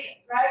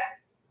applications, right?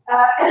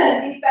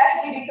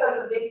 Especially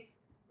because of this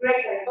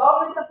greater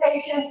involvement of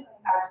patients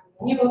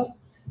in news,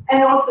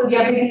 and also the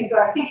ability to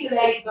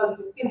articulate both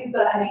the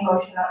physical and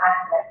emotional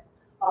aspects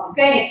of the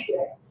pain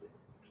experience.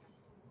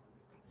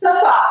 So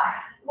far,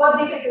 what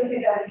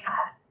difficulties have we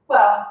had?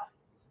 Well,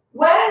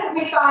 when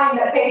we find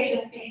that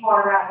patients speak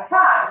more around the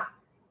cards,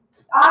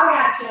 our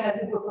reaction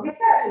as a group of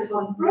researchers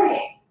was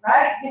brilliant,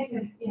 right? This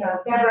is,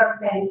 Deborah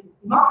saying this is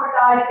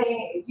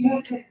democratizing, it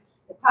reduces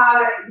the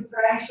power, the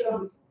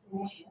differential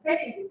between clinician and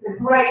patient. It's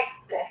a great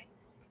thing.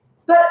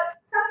 But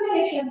some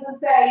clinicians will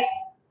say,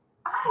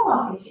 I don't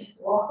want patients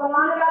to offer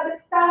on about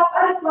this stuff.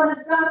 I just want to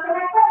answer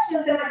my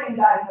questions and I can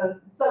diagnose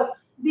them. So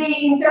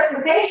the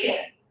interpretation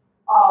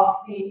of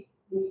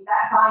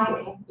that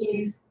finding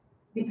is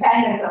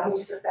dependent on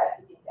which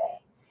perspective you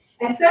take.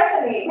 And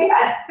certainly, we've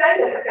had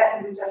plenty of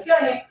successes, which I've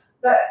shown you,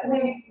 but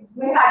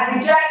we've had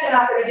rejection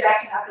after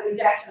rejection after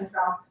rejection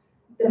from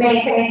the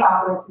main pain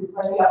conferences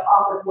when we have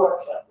offered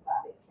workshops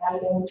about this,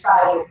 right? And we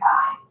try every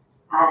time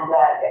and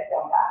get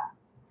them back.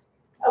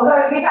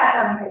 Although we've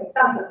had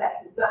some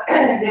successes, but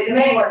the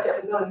main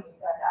workshop is always been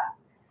turned out.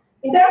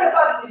 In terms of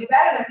positive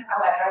developments,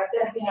 however,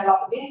 there's been a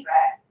lot of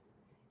interest.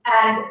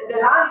 And the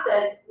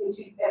Lancet, which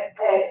is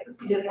a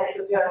prestigious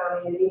medical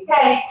journal in the UK,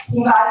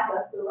 invited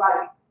us to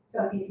write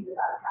some pieces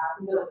about cats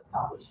and those were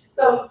published.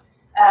 So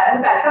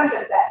we've had some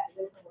success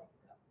in this one.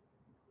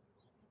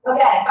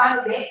 Okay,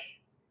 final bit,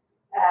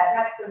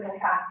 metaphors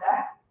and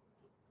cancer.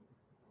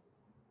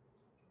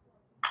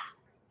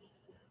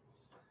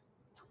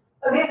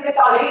 So these are the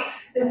colleagues,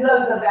 there's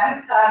loads of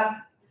them.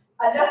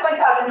 I'll just point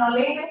out the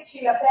non-linguist,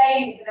 Sheila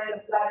Payne, is an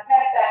end-of-life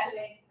care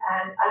specialist,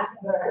 and Alison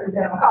Burke, who's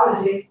an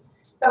oncologist.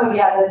 Some of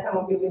the others, some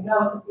of you will know,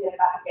 Sophia's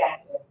back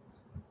again.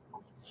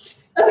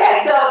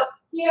 Okay, so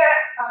here,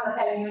 I'm not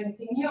telling you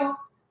anything new.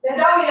 The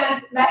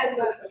dominant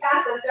metaphors for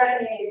cancer,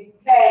 certainly in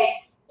the UK,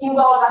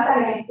 involve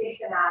antagonistic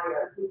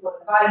scenarios. We call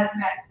the violence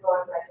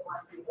metaphors, like the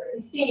ones we've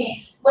already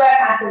seen, where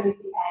cancer is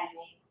the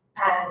enemy.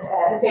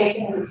 And the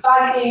patient is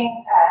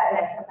fighting, and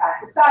then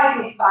sometimes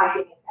society is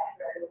fighting, etc.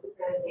 There was a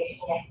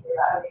presentation yesterday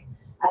about this.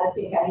 I don't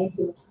think I need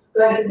to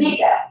go into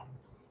detail.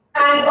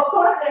 And of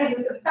course, there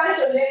is a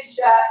substantial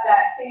literature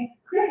that thinks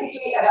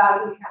critically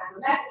about these kinds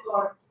of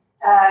metaphors,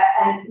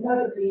 and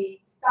notably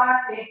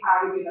started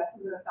arguably by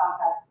Susan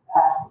Sontag's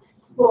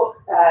book,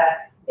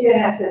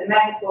 Illness as a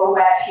Metaphor,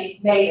 where she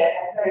made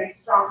a very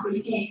strong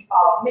critique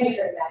of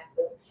military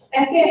metaphors.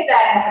 And since then,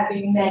 there have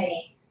been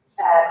many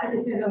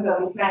criticisms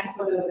of this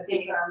metaphor. There was a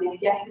paper on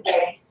this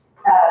yesterday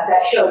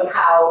that showed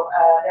how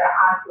there are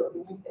articles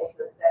in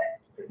newspapers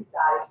that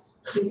criticize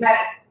this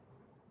metaphor.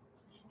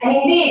 And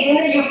indeed, in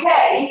the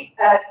UK,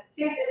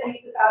 since at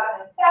least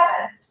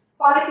 2007,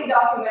 policy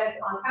documents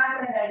on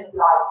cancer and end of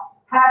life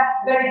have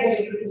very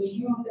deliberately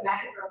used the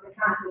metaphor of the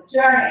cancer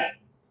journey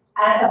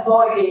and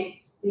avoided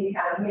these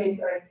kind of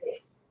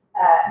militaristic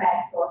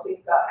metaphors.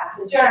 We've got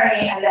cancer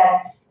journey, and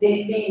then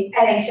the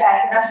NHS,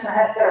 the National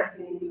Health Service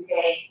in the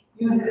UK,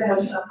 uses a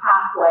notion of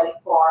pathway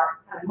for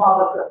kind of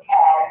models of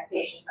care, and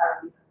patients are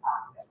on different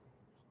pathways.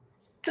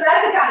 So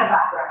that's the kind of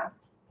background.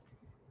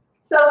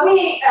 So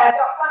we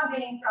got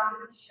funding from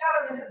the British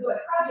government to do a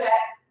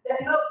project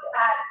that looked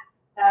at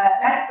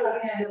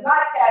metaphors in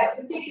end-of-life care,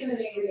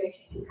 particularly in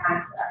relation to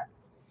cancer.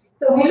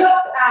 So we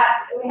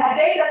had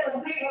data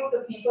from 3 groups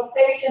of people: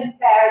 patients,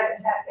 carers,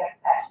 and healthcare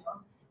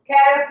professionals.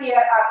 Carers here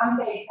are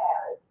unpaid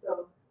carers,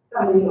 so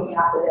somebody looking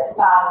after their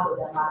spouse or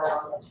their mother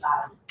or their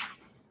child.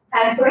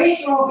 And for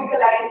each group, we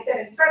collected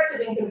semi-structured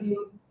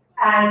interviews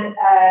and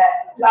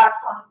large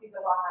quantities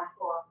of online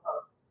forum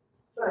posts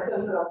for a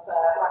total of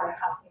 1.5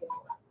 million.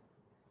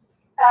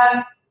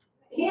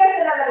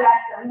 Here's another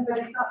lesson, but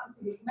it's not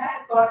specific to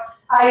metaphor.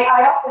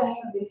 I often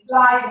use this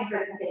slide in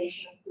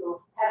presentations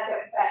to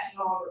healthcare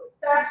professionals or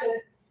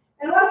researchers.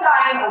 And one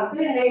time I was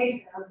doing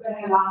this, and I was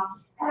going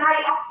along, and I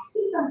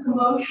see some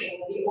commotion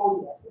in the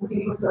audience, and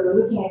people sort of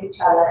looking at each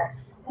other.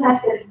 And I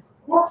said,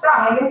 what's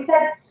wrong? And they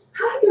said,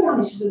 how do you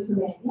don't need to do so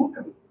many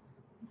interviews.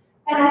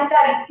 And I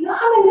said, no, I'm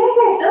a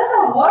linguist, those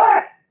are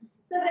words.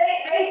 So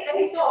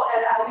they thought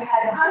that we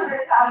had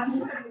 100,000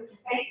 interviews with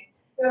patients.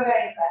 They were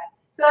very impressed.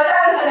 So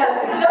that was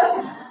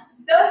another.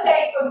 Don't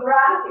take for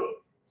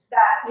granted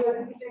that you're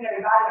a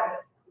disciplinary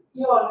background.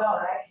 You all know,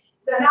 right?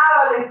 So now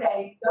I always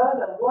say, those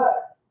are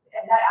words.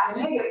 And that I'm a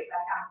linguist,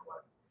 that counts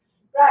words.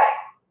 Right.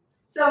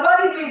 So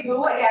what did we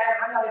do? Again,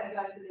 I'm not going to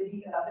go into the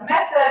detail of the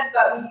methods,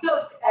 but we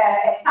took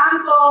a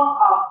sample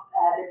of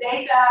the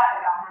data,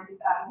 about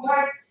 100,000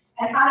 words,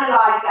 and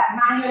analyzed that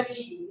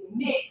manually using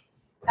MIC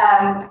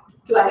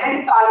to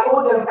identify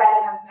all the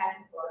relevant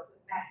metaphors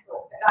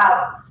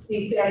about the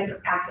experience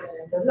of cancer and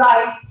end of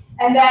life.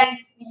 And then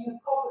we use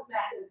corpus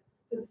methods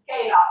to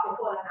scale up the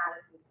whole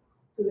analysis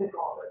to the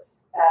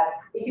corpus.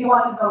 If you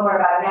want to know more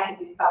about the method,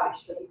 it's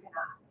published, but you can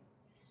ask me.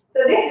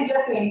 So this is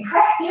just to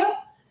impress you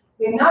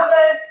with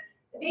numbers.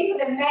 These are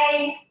the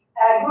main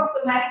groups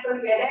of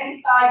metaphors we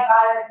identified: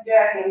 violence,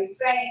 journey,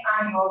 restraint,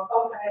 animals,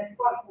 openness,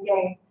 sports and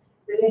games,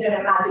 religion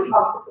and magic,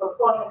 obstacles,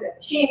 boldness and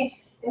machines.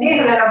 And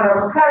these are the number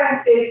of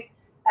occurrences,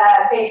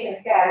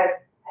 patients, carers,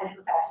 and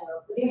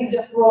professionals. But these are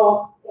just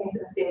raw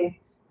instances.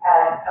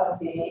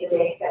 Obviously, the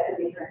data sets are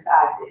different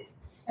sizes.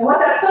 And what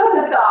I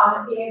focus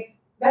on is,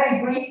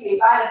 very briefly,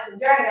 violence and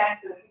journey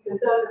metaphors, because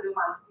those are the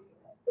ones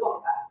people talk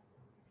about.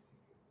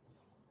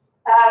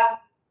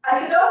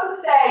 I should also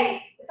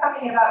say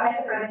something about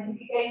metaphor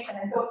identification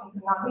and talking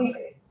to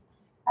non-linguists.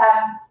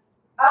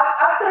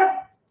 I've sort of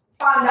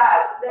found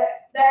out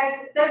that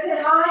there's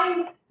a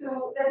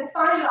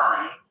fine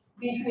line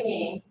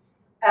between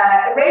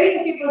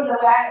raising people's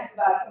awareness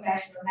about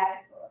conventional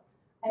metaphors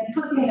and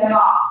putting them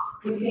off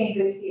with things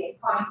they see as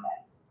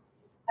pointless.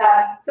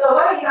 So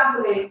one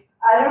example is,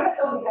 I remember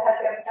talking to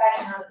healthcare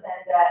professionals,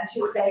 and she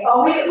would say,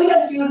 "Oh, we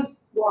don't use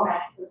war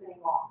metaphors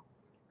anymore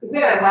because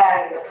we're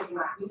aware of it pretty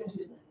much. We don't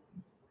use them."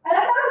 And I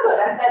thought, good.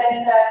 I said,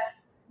 "And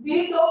do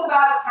you talk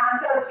about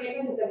cancer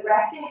treatment as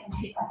aggressive?" And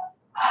she went,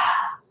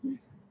 "Ah."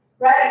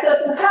 Right. So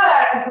to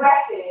her,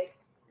 aggressive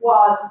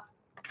was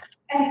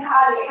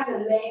entirely kind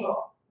of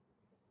label.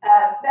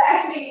 That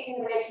actually, in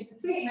relation to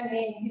treatment,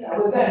 means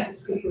we're going to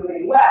treat you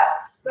really well.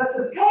 But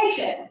for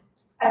patients,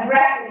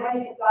 aggressive, when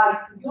it applies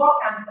to your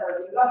cancer, or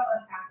your loved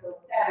one's cancer, or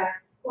whatever,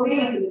 or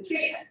even to the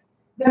treatment,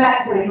 the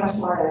metaphor is much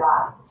more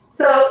alive.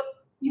 So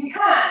you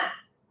can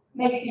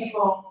make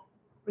people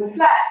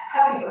reflect,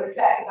 help people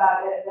reflect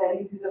about the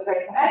uses of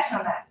very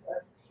conventional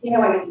metaphors in a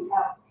way that is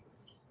helpful.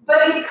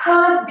 But you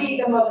can't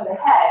beat them over the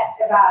head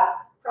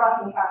about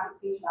crossing parts of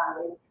speech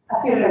boundaries.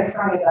 I feel very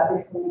strongly about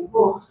this in the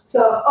book.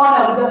 So, oh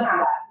no, we don't have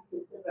that.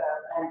 It's the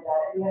verb, and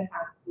we don't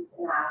have this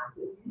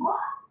analysis. What?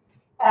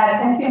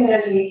 And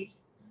similarly,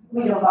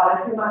 we don't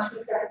bother too much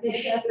with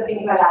prepositions and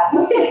things like that.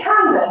 You still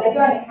count them, they're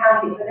going to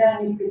count it, but then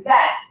when you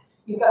present,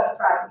 you've got to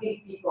try to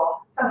give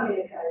people something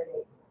they can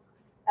relate to.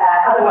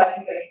 Otherwise,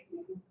 you basically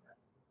lose them.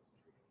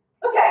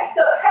 Okay,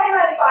 so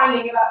headline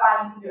finding about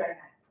violence and journey.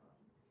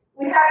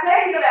 We have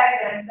plenty of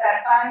evidence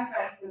that violence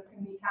metaphors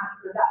can be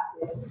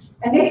counterproductive.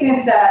 And this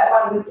is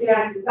one of the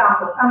clearest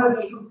examples.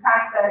 Somebody whose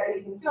cancer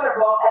is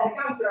incurable and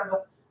becoming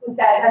curable, who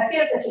says, "I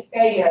feel such a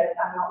failure that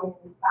I'm not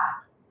winning this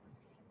battle."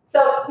 So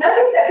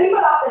notice that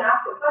people often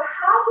ask us, but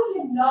how do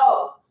you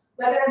know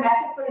whether a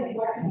metaphor is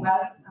working well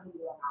for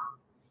somebody or not?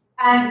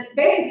 And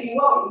basically,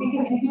 well,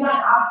 because you do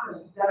not ask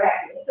them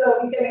directly. So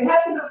we say we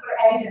have to look for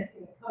evidence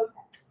in the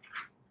context.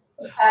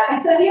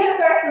 And so here the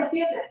person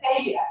feels a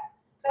failure,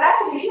 but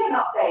actually she has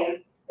not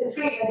failed, the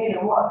treatment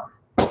didn't work.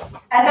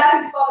 And that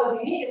is followed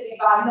immediately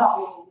by not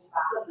winning this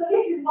battle. So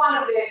this is one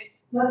of the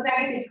most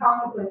negative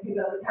consequences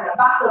of the kind of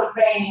battle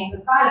framing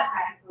with violence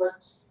metaphors,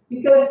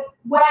 because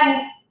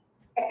when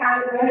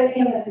an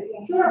illness is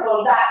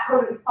incurable, that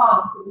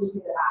corresponds to losing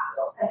the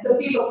battle. And so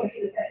people can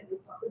feel a sense of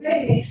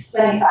responsibility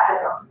when in fact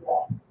they're not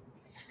today.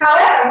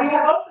 However, we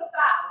have also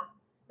found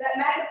that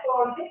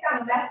metaphors, this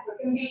kind of metaphor,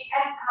 can be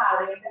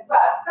empowering as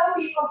well. Some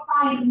people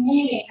find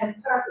meaning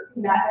and purpose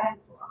in that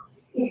metaphor,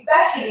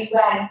 especially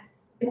when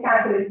the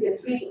cancer is still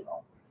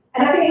treatable.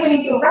 And I think we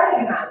need to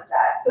recognize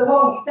that. So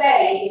what we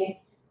say is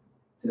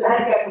to the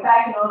healthcare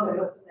professionals and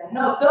those to them,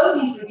 no, don't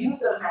introduce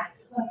those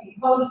metaphors, don't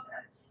impose them.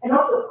 And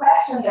also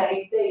question them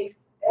if they're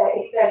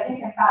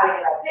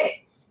disempowering like this.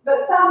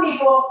 But some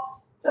people,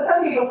 some of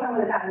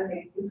the time they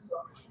make it useful.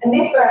 And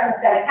this person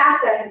says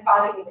cancer and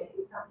fighting it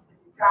is something to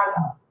be proud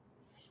of.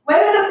 When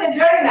we looked at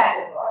journey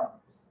metaphors,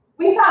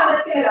 we found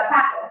a similar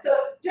pattern. So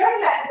journey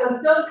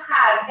metaphors don't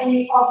have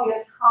any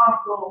obvious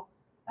harmful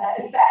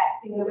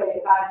effects in the way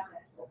the violence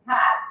metaphors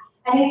have.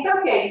 And in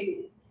some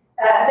cases,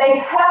 they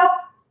help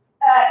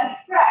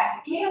express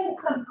even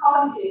some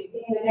positives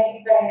in the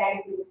very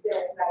negative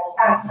experience about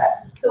cancer.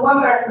 So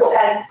one person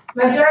said,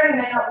 "My journey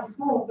may not be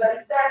smooth, but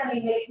it certainly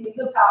makes me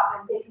look up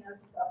and take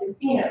notice of the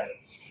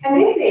scenery." And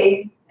this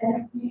is,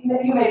 and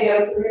you may be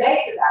able to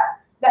relate to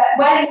that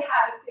when you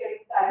have a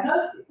serious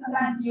diagnosis,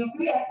 sometimes you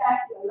reassess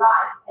your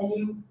life and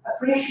you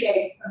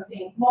appreciate some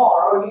things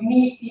more, or you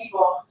meet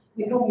people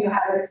with whom you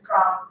have a very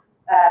strong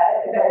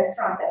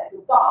sense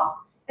of bond.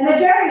 And the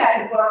journey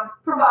metaphor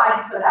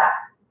provides for that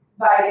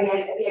by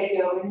the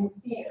idea of a new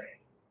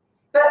scenery.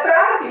 But for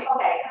other people,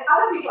 okay, and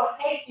other people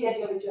hate the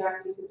idea of a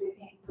journey because they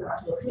think it's so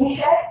much of a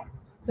cliche.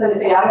 So they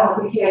say, I don't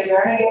want to hear a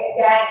journey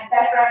again,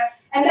 etc.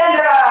 And then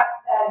there are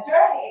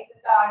journeys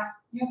that are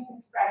used to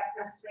express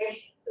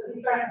frustration. So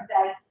this person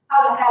says,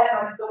 how the hell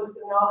am I supposed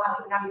to know how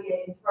to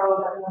navigate this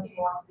road that I don't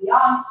even want to be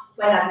on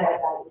when I've never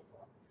done it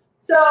before?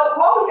 So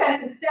what we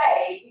tend to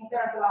say in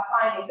terms of our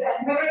findings,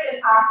 and we've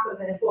written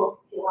articles in a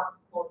book if you want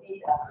more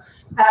detail,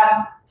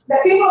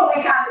 that people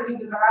with cancer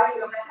use a variety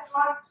of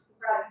metaphors,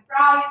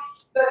 surprise,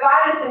 but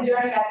violence and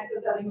journey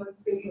metaphors are the most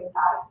frequent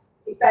types,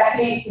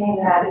 especially in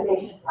the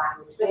patient's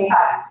language, but in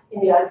fact, in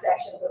the other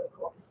sections of the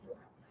corpus.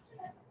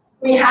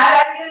 We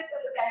have evidence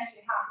of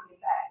potentially harmful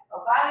effects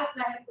of violence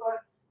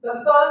metaphors,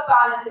 but both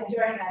violence and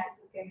journey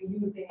metaphors can be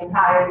used in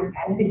entirely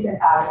and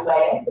disentirely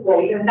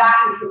ways, and that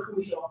is the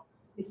crucial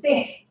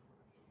distinction.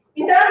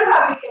 In terms of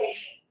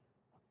applications,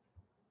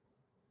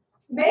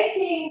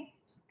 making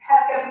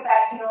healthcare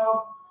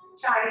professionals,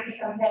 charity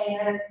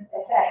campaigners,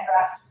 etc.,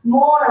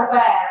 more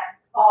aware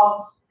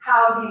of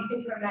how these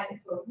different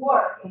metaphors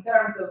work in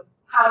terms of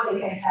how they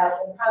can help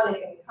and how they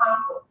can be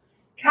harmful,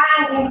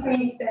 can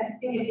increase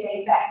sensitivity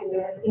and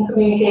effectiveness in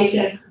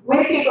communication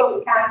with people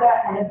with cancer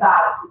and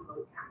about people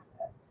with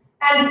cancer.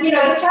 And you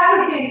know, the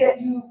charities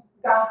that use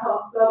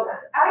gun-ho slogans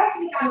are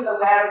actually kind of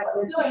aware of what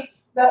they're doing,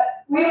 but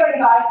we were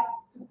invited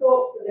to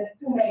talk to the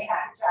two main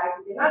cancer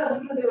charities in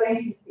London because they were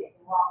interested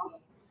in what we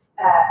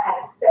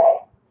had to say.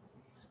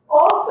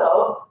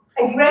 Also,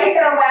 a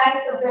greater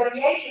awareness of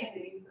variation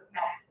in the use of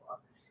metaphor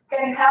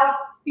can help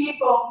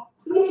people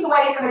switch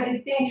away from a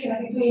distinction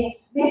between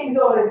this is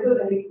always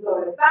good and this is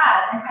always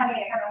bad, and having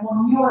a kind of more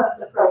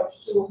nuanced approach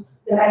to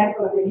the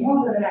metaphors they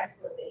use and the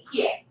metaphors they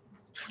hear.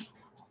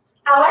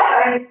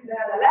 However, and this is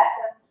another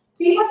lesson,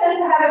 people tend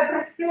to have a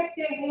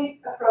prescriptivist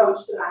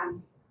approach to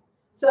language.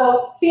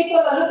 So people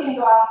are looking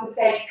to us to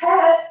say, tell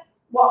us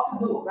what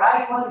to do,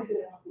 right? What is good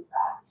and what is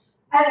bad.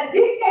 And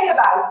this came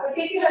about,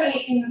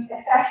 particularly in a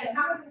session,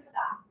 how many people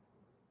done?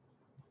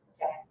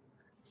 Okay.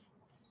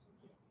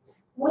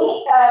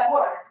 We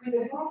worked with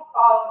a group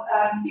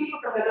of people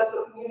from the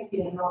local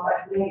community in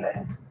Northwest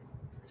England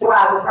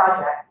throughout the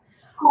project,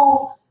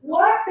 who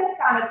worked as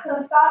kind of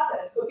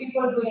consultants for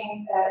people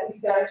doing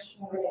research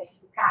in relation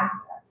to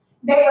cancer.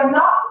 They were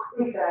not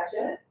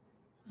researchers.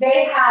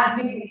 They had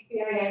big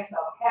experience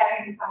of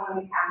caring for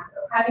someone with cancer,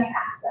 or having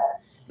cancer,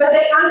 but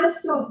they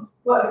understood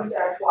what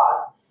research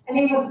was. And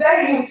it was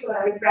very useful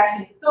and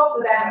refreshing to talk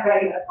to them at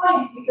regular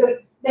points because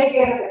they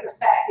gave us a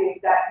perspective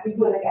that we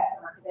wouldn't get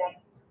from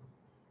academics.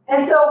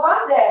 And so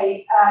one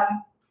day,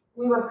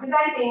 we were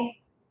presenting,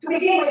 to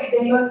begin with,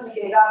 they mostly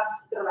gave us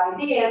sort of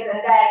ideas,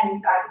 and then we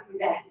started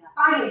presenting our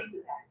findings to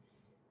them.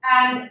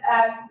 And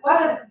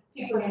one of the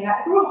people in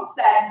that group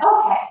said,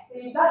 okay, so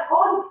you've done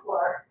all this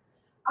work,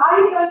 are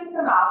you going to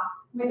come up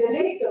with a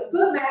list of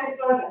good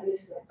metaphors and a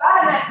list of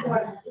bad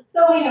metaphors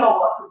so we know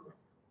what to do,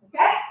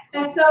 okay?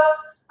 And so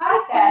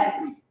I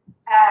said, and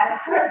I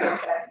heard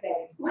myself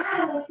say,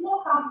 wow, it's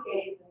more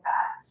complicated than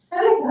that.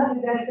 And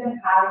because there's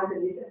empowerment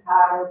and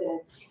disempowerment, and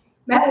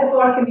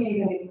metaphors can be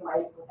used in different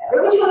ways,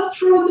 whatever, which was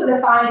true to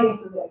the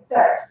findings of the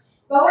research.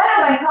 But when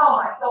I went home,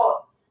 I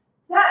thought,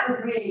 that was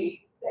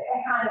really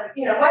a kind of,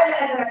 you know, when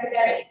as an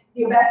academic,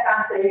 your best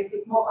answer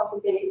is more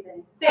complicated than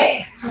you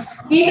think.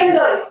 Even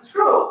though it's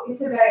true,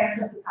 it's a very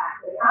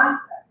unsatisfactory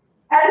answer.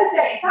 At the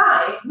same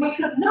time, we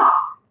could not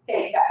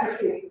take that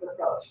prescriptive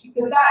approach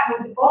because that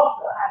would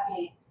also have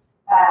been,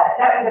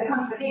 that would have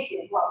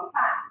contradicted what we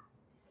found.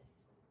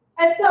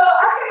 And so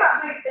I came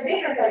up with a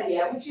different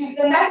idea, which is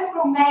the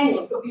metaphor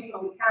manual for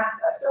people with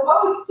cancer. So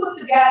what we put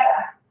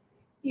together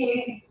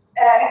is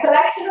a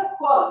collection of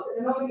quotes,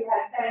 at the moment we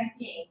have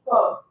 17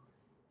 quotes,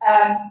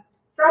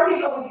 from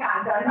people with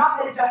cancer, not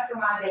just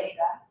from our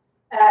data,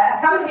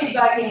 accompanied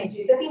by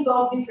images that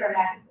involve different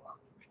metaphors.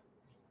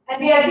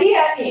 And the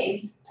idea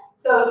is,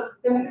 so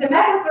the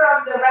metaphor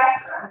of the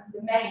restaurant,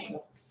 the menu,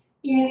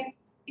 is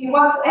you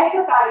want to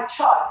emphasize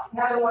choice. In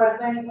other words,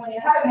 when you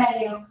have a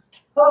menu,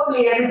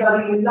 hopefully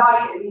everybody will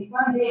like at least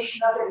one dish,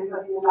 not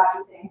everybody will like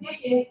the same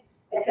dishes,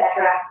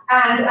 etc.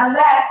 And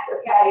unless,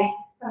 okay,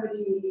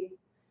 somebody is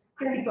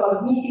critical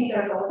of meat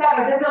eaters or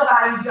whatever, there's no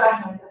value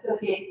judgment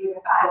associated with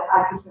the fact that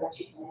I prefer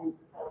chicken and you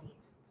prefer beef.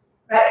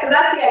 Right? So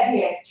that's the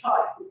idea, it's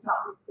choice, it's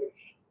not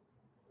prescription.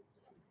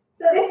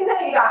 So this is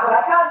an example.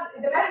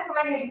 The metaphor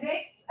menu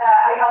exists.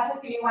 I'll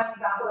just give you one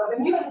example of a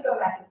musical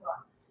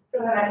metaphor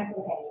from the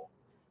metaphor menu.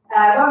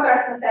 One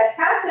person says,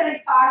 cancer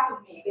is part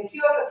of me. The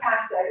cure for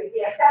cancer is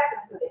the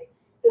acceptance of it.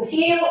 To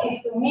heal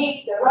is to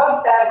meet the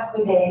road cells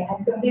within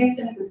and convince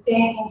them to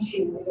sing in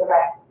tune with the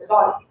rest of the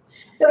body.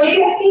 So you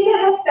can see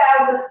that the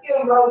cells are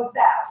still road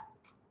cells.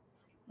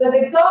 But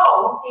the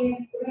goal is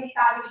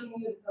reestablishing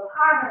musical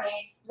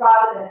harmony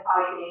rather than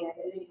fighting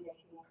and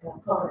eliminating the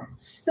component.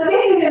 So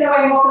this is in a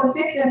way more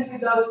consistent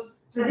with those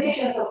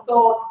traditions of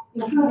thought,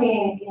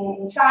 including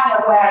in China,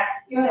 where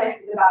illness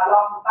is about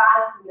loss of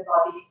balance in the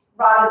body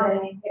rather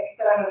than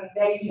external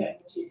invasion,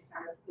 which is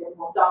kind of the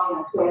more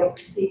dominant way of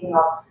conceiving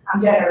of,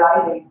 I'm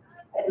generalizing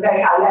at a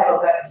very high level,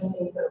 but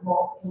in sort of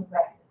more in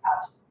Western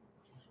Approaches.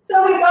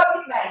 So we've got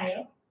this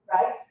menu,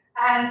 right?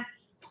 And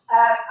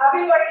I've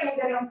been working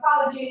with an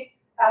oncologist,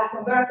 Elena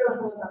Semino,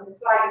 who was on the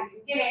slide at the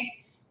beginning.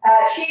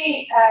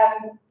 She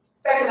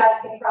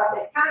specialized in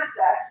prostate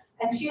cancer,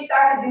 and she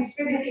started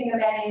distributing the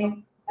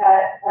menu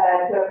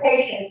to her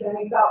patients, and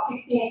we've got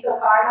 15 so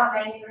far, not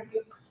many,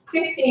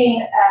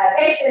 15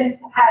 patients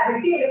have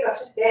received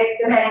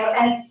the menu,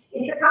 and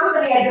it's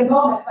accompanied at the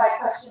moment by a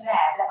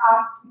questionnaire that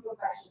asks people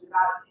questions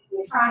about it.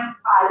 We're trying to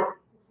pilot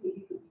it to see if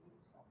it could be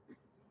useful.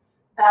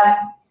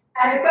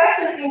 And the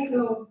questions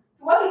include,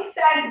 to what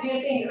extent do you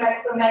think the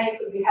metaphor menu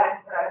could be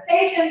helpful for other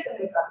patients?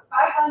 And we've got a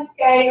 5-point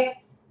scale,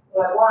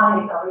 where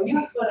 1 is not really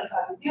useful and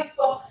 5 is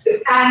useful.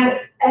 And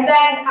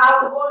then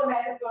out of all the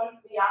metaphors,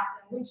 we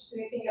ask them, which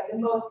do you think are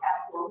the most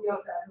helpful? We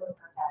also have most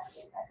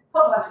unhelpful. A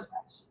whole bunch of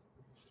questions.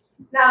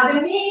 Now, the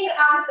mean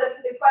answer to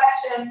the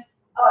question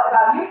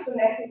about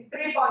usefulness is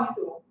 3.2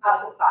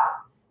 out of 5,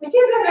 which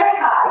isn't very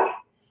high.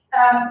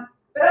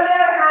 But on the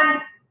other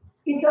hand,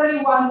 it's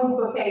only one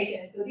group of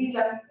patients. So these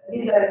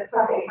are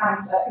prostate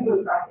cancer, people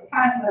with prostate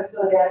cancer,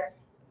 so they're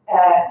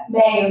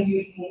males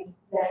usually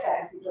their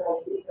 70s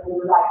or 80s, so we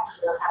would like to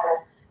sort of have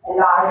a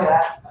larger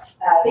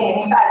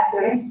thing. In fact,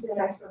 they're interested in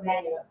the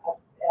menu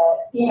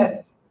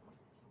even.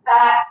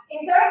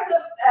 In terms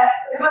of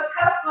the most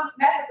helpful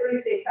metaphor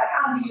is this. I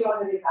can't give you all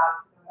the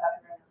results because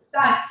that's running out of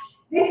time.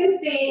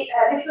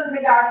 This was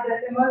regarded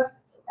as the most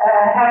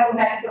helpful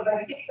metaphor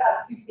by 6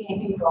 out of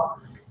 15 people.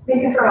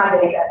 This is from our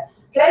data.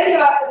 Plenty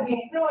of us have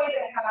been through it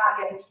and come out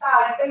the other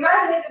side. So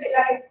imagine it a bit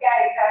like a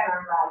scary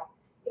camera ride.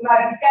 It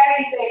might be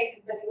scary in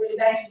places, but it will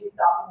eventually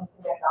stop and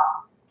you can get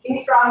off.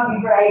 Be strong,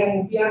 be brave,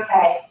 and be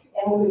okay,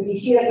 and we will be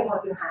here to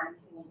hold your hand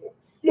if you need it.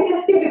 This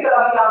is typical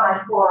of the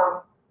online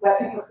forum where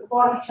people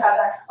support each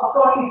other. Of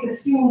course, it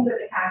assumes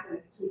that the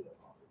cancer is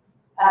treatable,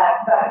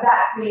 but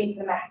that's the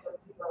method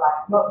people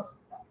like most.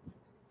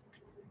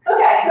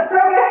 Okay, so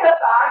progress so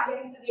far,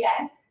 getting to the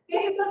end.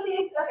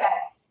 Difficulties,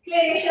 okay.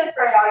 Clinicians'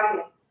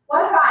 priorities.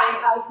 One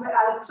time, I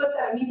was supposed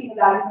to have a meeting with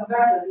Elena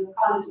Semino, the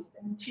oncologist,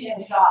 and she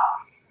didn't show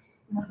up.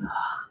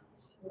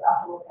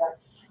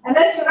 And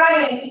then she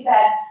rang me and she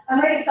said,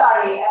 I'm really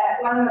sorry,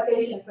 one of my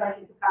patients went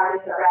into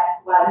cardiac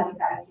arrest while he was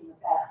having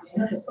chemotherapy.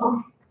 And I said,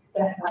 okay,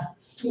 that's fine.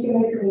 You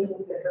can miss a meeting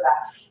because of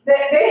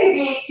that.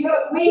 Basically,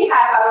 we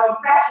have our own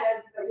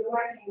pressures, but you're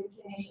working with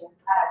clinicians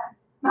who have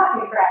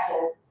massive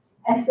pressures.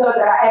 And so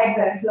there are ebbs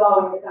and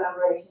flows in the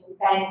collaboration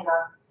depending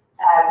on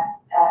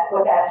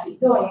what else she's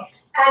doing.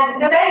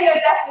 And the menu is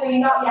definitely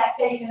not yet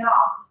taken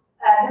off.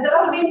 There's a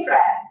lot of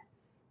interest,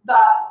 but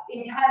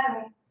it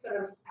hasn't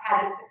sort of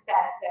had the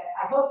success that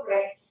I hope for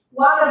it.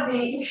 One of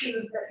the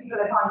issues that people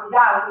have pointed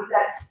out is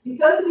that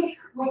because we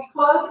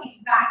quote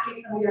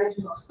exactly from the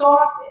original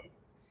sources,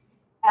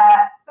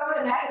 some of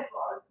the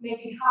metaphors may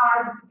be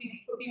hard for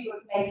people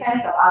to make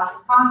sense of out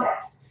of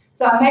context.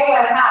 So I may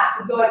well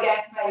have to go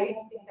against my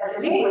instinct as a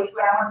linguist,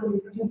 where I want to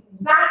reproduce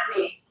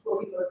exactly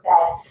what people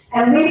said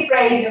and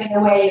rephrase them in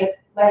a way that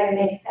where it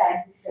makes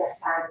sense is their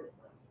standard.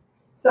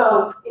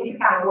 So it's a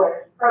kind of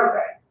work in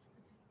progress.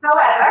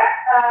 However,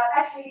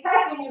 actually it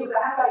has been used,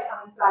 I haven't got it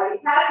on the slide,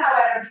 it has,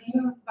 however,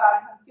 been used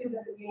by some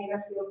students at the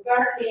University of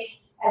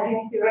Berkeley as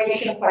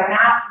inspiration for an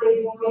app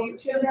they've been doing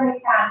for children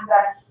with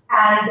cancer,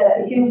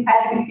 and it is,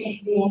 as we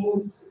speak, being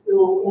used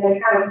in a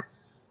kind of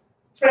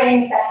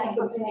training session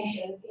for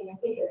clinicians in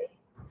Italy.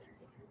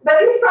 But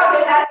this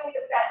project has been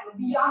successful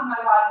beyond my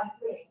wildest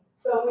dreams.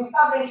 So we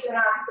published an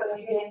article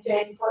in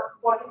BMJ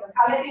supporting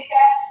locality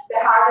care,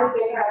 the hardest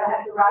paper I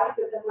had to write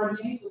because the word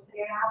limit was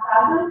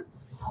 3,500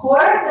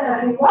 words, and I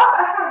said, what?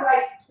 I can't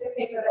write the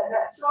paper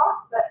that's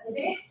short, but it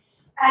did.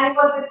 And it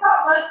was the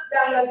top most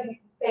downloaded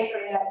paper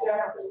in that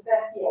journal for the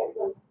first year. It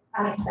was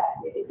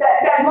unexpected. It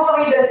had more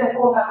readers than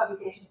all my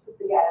publications put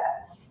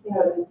together in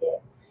all these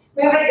years.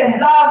 We've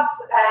written blogs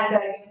and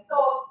given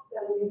talks,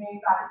 we've been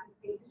invited to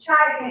speak to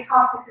charities,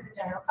 hospices, the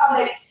general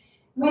public.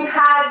 We've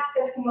had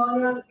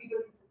testimonials of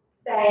people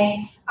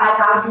saying, I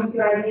now use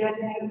your ideas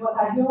in what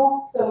I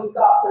do, so we've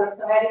got sort of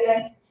some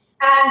evidence.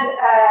 And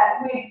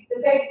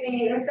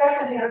the research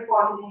has been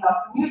reported in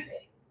lots of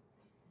newspapers.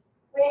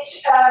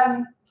 Which,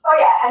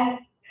 and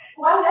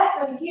one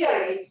lesson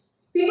here is,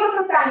 people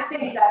sometimes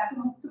think that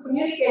to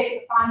communicate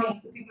your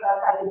findings to people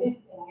outside the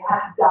discipline, you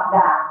have to dumb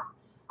down.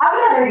 I've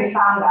never really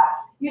found that.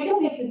 You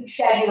just need to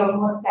schedule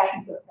most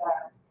technical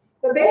terms.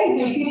 But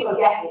basically, people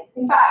get it.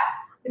 In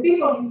fact, the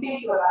people we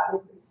speak to about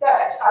this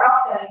research are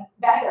often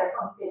better at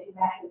quantitative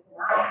methods than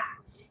I am.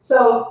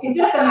 So it's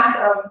just a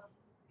matter of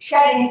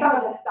shedding some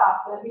of the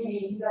stuff that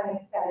really you don't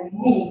necessarily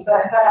need,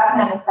 but I've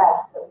never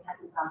felt that we have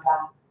to come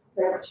down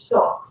very much at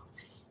all.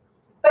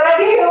 But I'll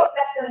give you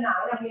lesson 9,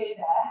 I'm nearly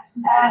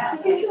there,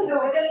 which is to do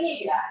with the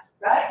media,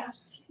 right?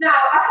 Now,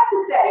 I have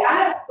to say,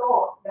 I never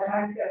thought that my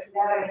research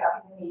would ever end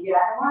up in the media.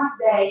 And one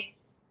day,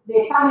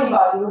 the family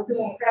body was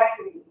doing a press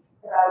release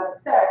about the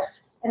research,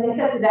 and they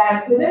said to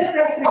them, we're doing a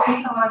press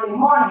release on Monday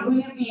morning, will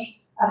you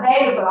be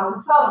available on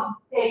the phone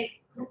to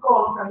take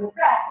calls from the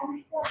press? And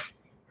I said,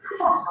 I'm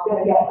not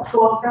going to get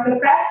calls from the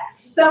press.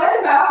 So I went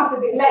to my office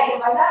a bit late,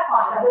 and by that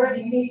point, I'd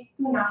already missed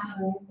 2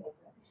 national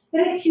newspapers.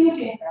 There is huge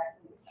interest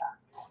in this stuff.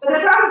 But the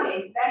problem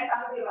is, then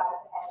somebody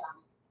writes the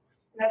headlines.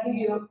 And I'll give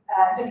you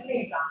just 3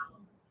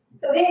 examples.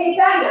 So the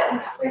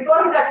Independent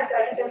reported that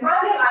research that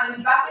Monday line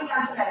is backing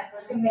cancer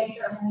network to make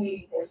sure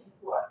communications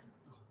work.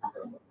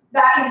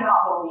 That is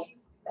not what we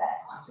said.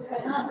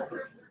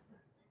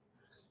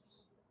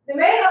 The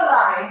Mail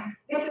Online,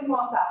 this is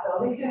more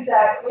subtle. This is,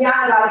 we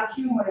analyze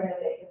humor in the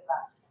data as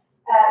well.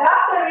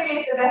 Laughter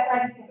released the best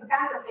medicine for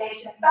cancer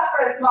patients,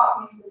 sufferers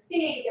mock Mr.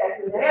 C,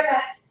 get with their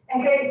illness,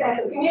 and create a sense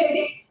of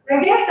community.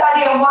 Review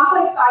study of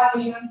 1.5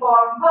 million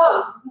forum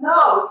posts.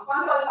 No, it's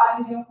 1.5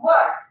 million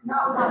words.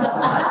 No.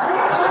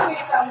 This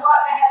is what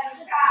the hell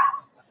is that?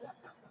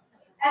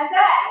 And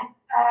then,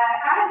 I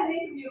had an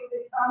interview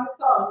on the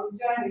phone with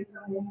journalists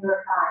from the New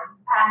York Times,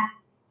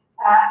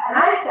 and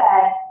I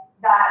said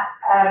that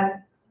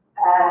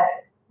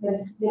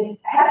the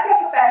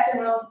healthcare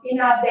professionals in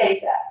our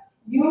data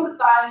use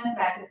violence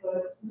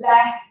metaphors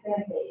less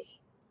than patients,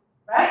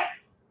 right?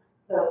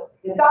 So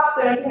the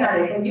doctors in our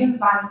data use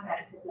violence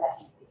metaphors less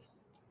than patients.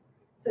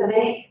 So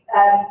they,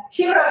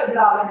 she wrote the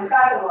blog, and the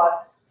title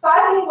was,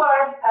 "Fighting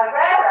words are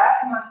rarer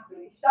amongst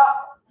British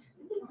doctors."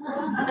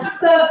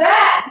 So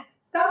then,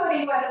 somebody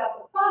who had a lot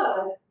of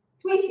followers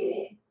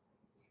tweeted,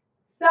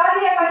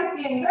 "Study at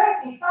Lancaster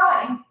University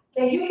finds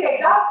that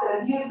UK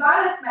doctors use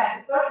violence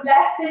metaphors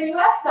less than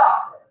US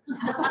doctors."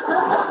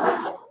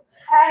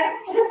 And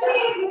the thing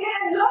is, we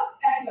didn't look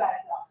at US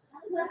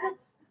doctors.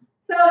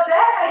 So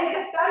then I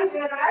did a study with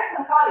an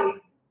American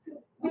colleague.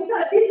 We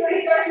sort of did the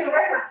research in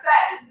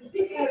retrospect,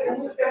 speaking with the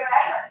newspaper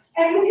editor,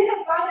 and we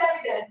didn't find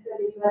evidence that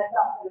the US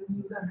doctors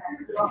use them.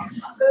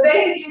 So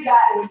basically,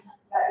 that is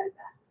that.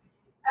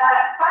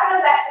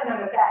 Final lesson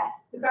number 10,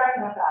 the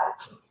personal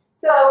side.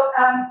 So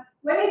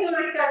when you do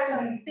research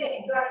on these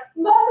things, or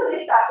most of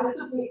this stuff was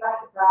took me by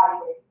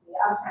surprise, basically.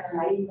 I was kind of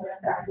naive when I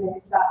started doing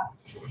this stuff.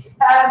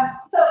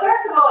 So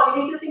first of all,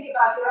 you need to think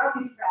about your own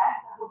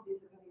distress. I hope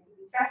this is going to be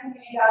distressing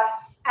for you guys,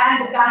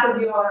 and that of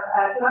your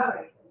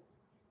collaborators.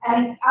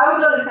 And I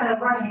was always kind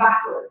of running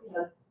backwards,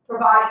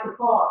 provide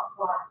support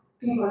for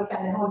people who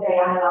spend the whole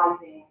day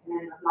analyzing and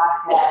then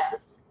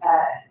like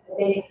a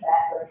data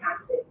set or a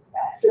cancer data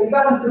set. So you've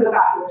got to look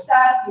after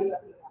yourself, you've got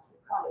to look after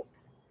your colleagues.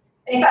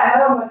 And in fact,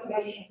 my own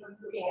motivation for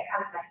looking at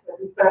cancer methods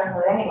is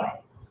personal anyway.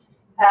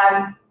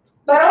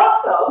 But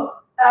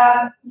also,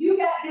 you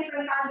get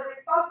different kinds of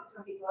responses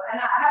from people. And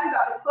I haven't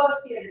got the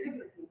quotes here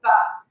deliberately, but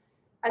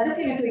I'll just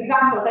give you 2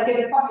 examples. I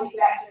gave a public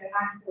lecture in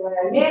Lancaster where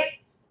I live,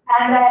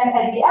 and then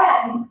at the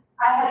end,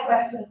 I had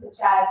questions such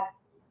as,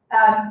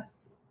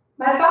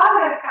 my father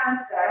has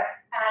cancer,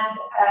 and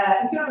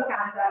incurable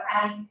cancer,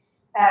 and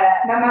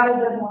my mother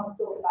doesn't want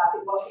to talk about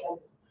it, what should I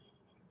do?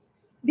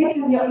 This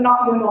is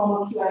not your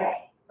normal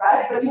Q&A,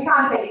 right? But you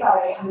can't say,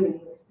 sorry, I'm doing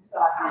this, so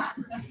I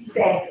can't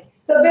say anything.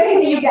 So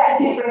basically, you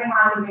get a different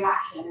kind of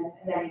reaction,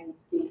 and then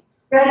you be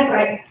ready for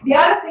it. The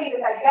other thing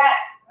that I get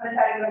on a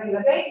very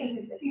regular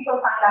basis is that people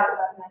find out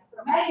about the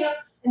extra menu,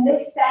 and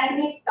they send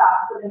me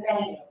stuff for the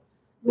menu,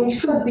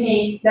 which could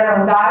be their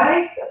own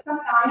diaries, but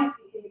sometimes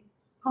it is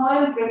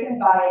poems written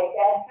by a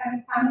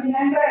dead family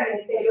member, and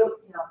they say,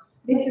 look,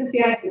 this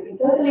experience has been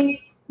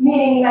totally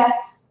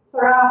meaningless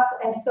for us,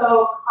 and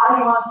so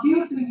I want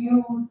you to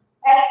use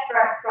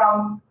extracts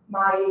from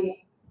my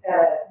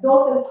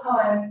daughter's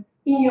poems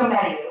in your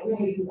menu. Will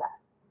you do that?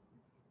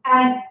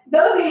 And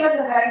those emails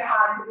are very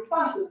hard to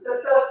respond to.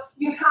 So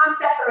you can't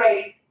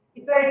separate.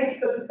 It's very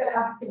difficult to set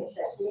up finish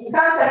actually. You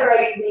can't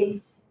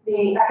separate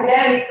the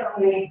academic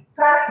from the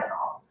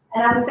personal.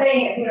 And I was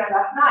saying at dinner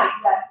last night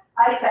that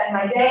I spend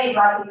my day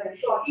writing very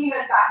short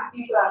emails back to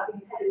people I've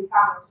been head of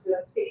departments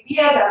for 6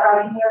 years. I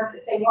write emails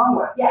that say one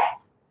word, yes,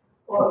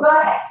 or go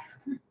ahead,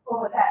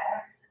 or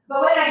whatever.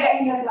 But when I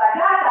get emails like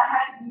that,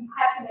 I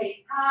have to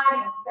make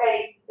time and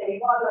space to say,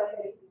 what do I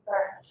say to this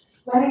person?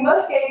 When in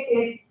most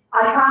cases,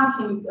 I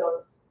can't use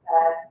those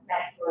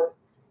metaphors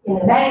in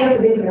the menu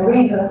for different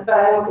reasons, but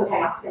I also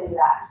cannot say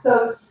that.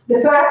 So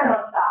the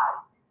personal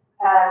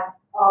side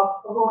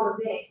of all of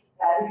this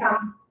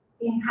becomes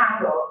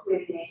entangled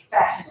with the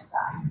professional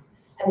side.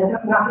 And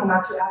there's nothing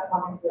much I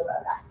want to do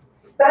about that.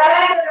 But I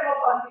like a more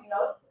positive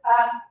note.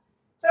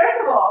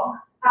 First of all,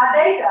 our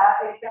data,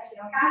 especially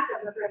on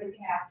cancer, but for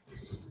everything else,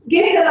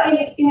 gives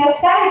in a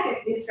sense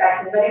it's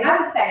distressing, but in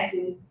other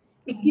senses,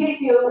 it gives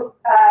you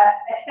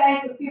a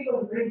sense of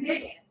people's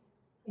resilience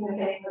in the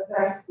face of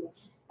adversity.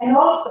 And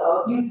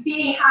also, you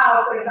see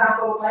how, for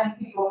example, when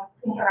people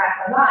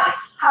interact online,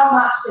 how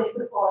much they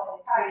support and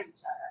encourage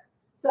each other.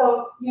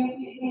 So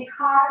it's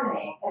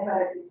heartening as well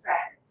as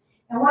distressing.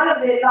 And one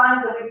of the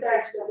lines of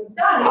research that we've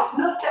done is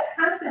looked at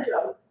cancer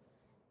jokes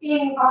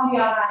on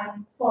the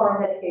online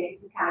forum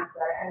dedicated to cancer.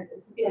 And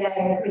Sophia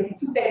Lemming has written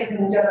 2 papers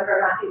in the Journal of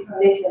Romantics on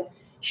this, and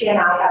she and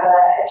I have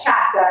a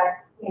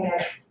chapter in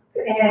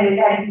an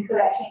edited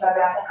collection by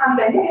the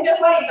campaign. This is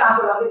just one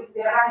example of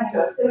the running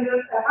jokes. There's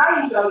a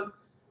running joke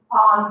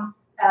on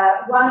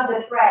one of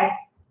the threads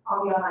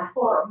on the online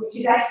forum, which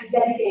is actually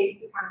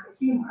dedicated to cancer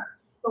humor.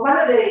 But one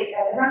of the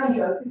running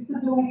jokes is to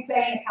do with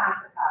playing a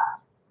cancer card.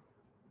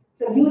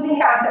 So using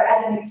cancer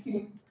as an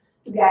excuse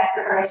to get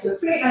preferential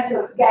treatment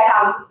or to get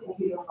out of things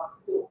you don't want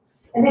to do.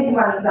 And this is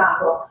one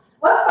example.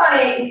 What's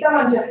funny is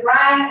someone just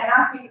rang and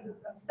asked me to do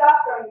some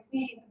stuff from his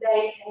meeting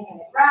today, and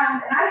it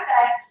ran, and I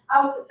said,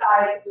 I was so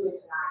tired to do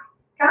it tonight.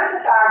 Can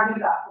the card use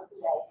that for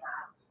today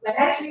now? When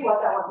actually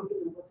what I wanted to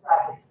do was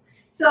write this.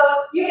 So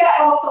you get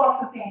all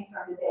sorts of things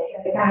from the day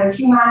and the kind of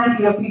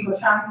humanity of people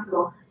comes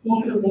through,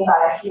 including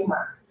via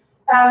humor.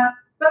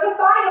 But the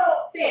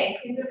final thing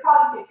is the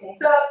positive thing.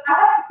 So I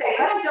have to say,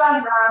 when I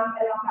joined RaAM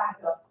a long time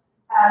ago,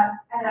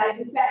 and I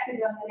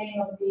reflected on the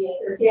name of the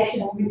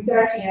Association of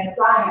Researching and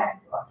Applying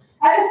Metaphor.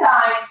 At the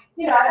time,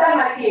 I'd done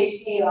my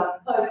PhD on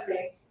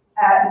poetry,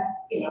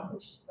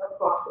 which is, of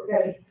course, a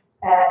very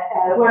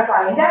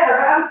worthwhile endeavor.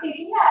 But I was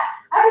thinking, yeah,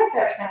 I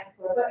research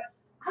metaphor, but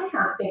I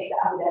can't think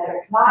that I would ever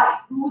apply it.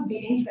 Who would be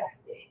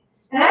interested?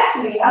 And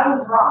actually, I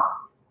was wrong.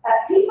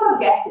 People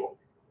get it.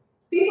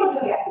 People do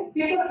get it.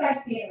 People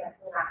can see it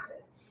in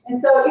practice. And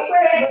so if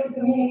we're able to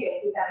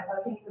communicate with them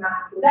what things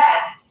matter to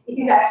them, it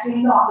is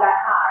actually not that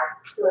hard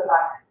to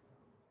apply.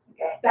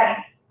 Okay, thank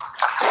you.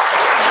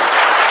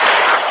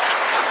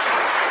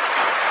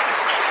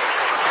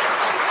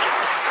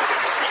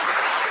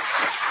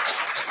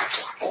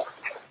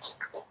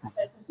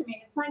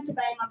 Thank you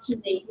very much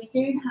indeed. We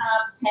do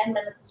have 10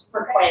 minutes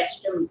for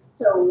questions.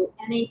 So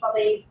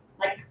anybody,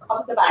 like,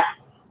 up the back?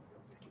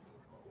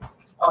 That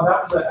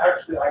was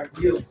actually an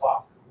ideal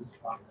talk for this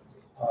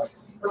conference.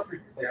 It's a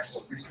perfect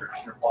example of research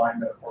and applying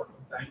metaphor.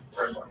 Thank you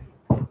very much.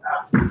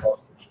 Absolutely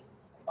awesome.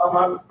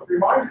 I'm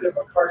reminded of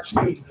a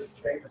cartoon that's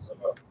famous of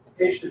a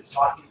patient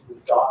talking to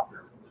the doctor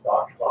in the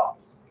doctor's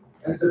office.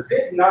 And it's a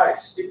big knife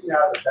sticking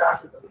out of the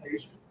back of the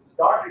patient.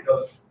 The doctor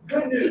goes,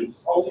 good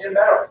news, only a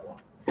metaphor.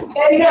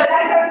 Yeah,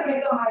 that cartoon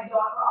is on my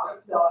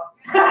office door.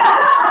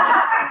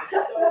 So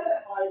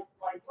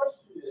my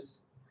question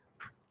is,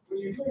 when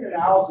you're doing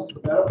analysis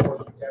of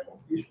metaphors, for example,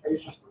 these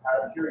patients who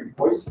have hearing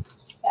voices,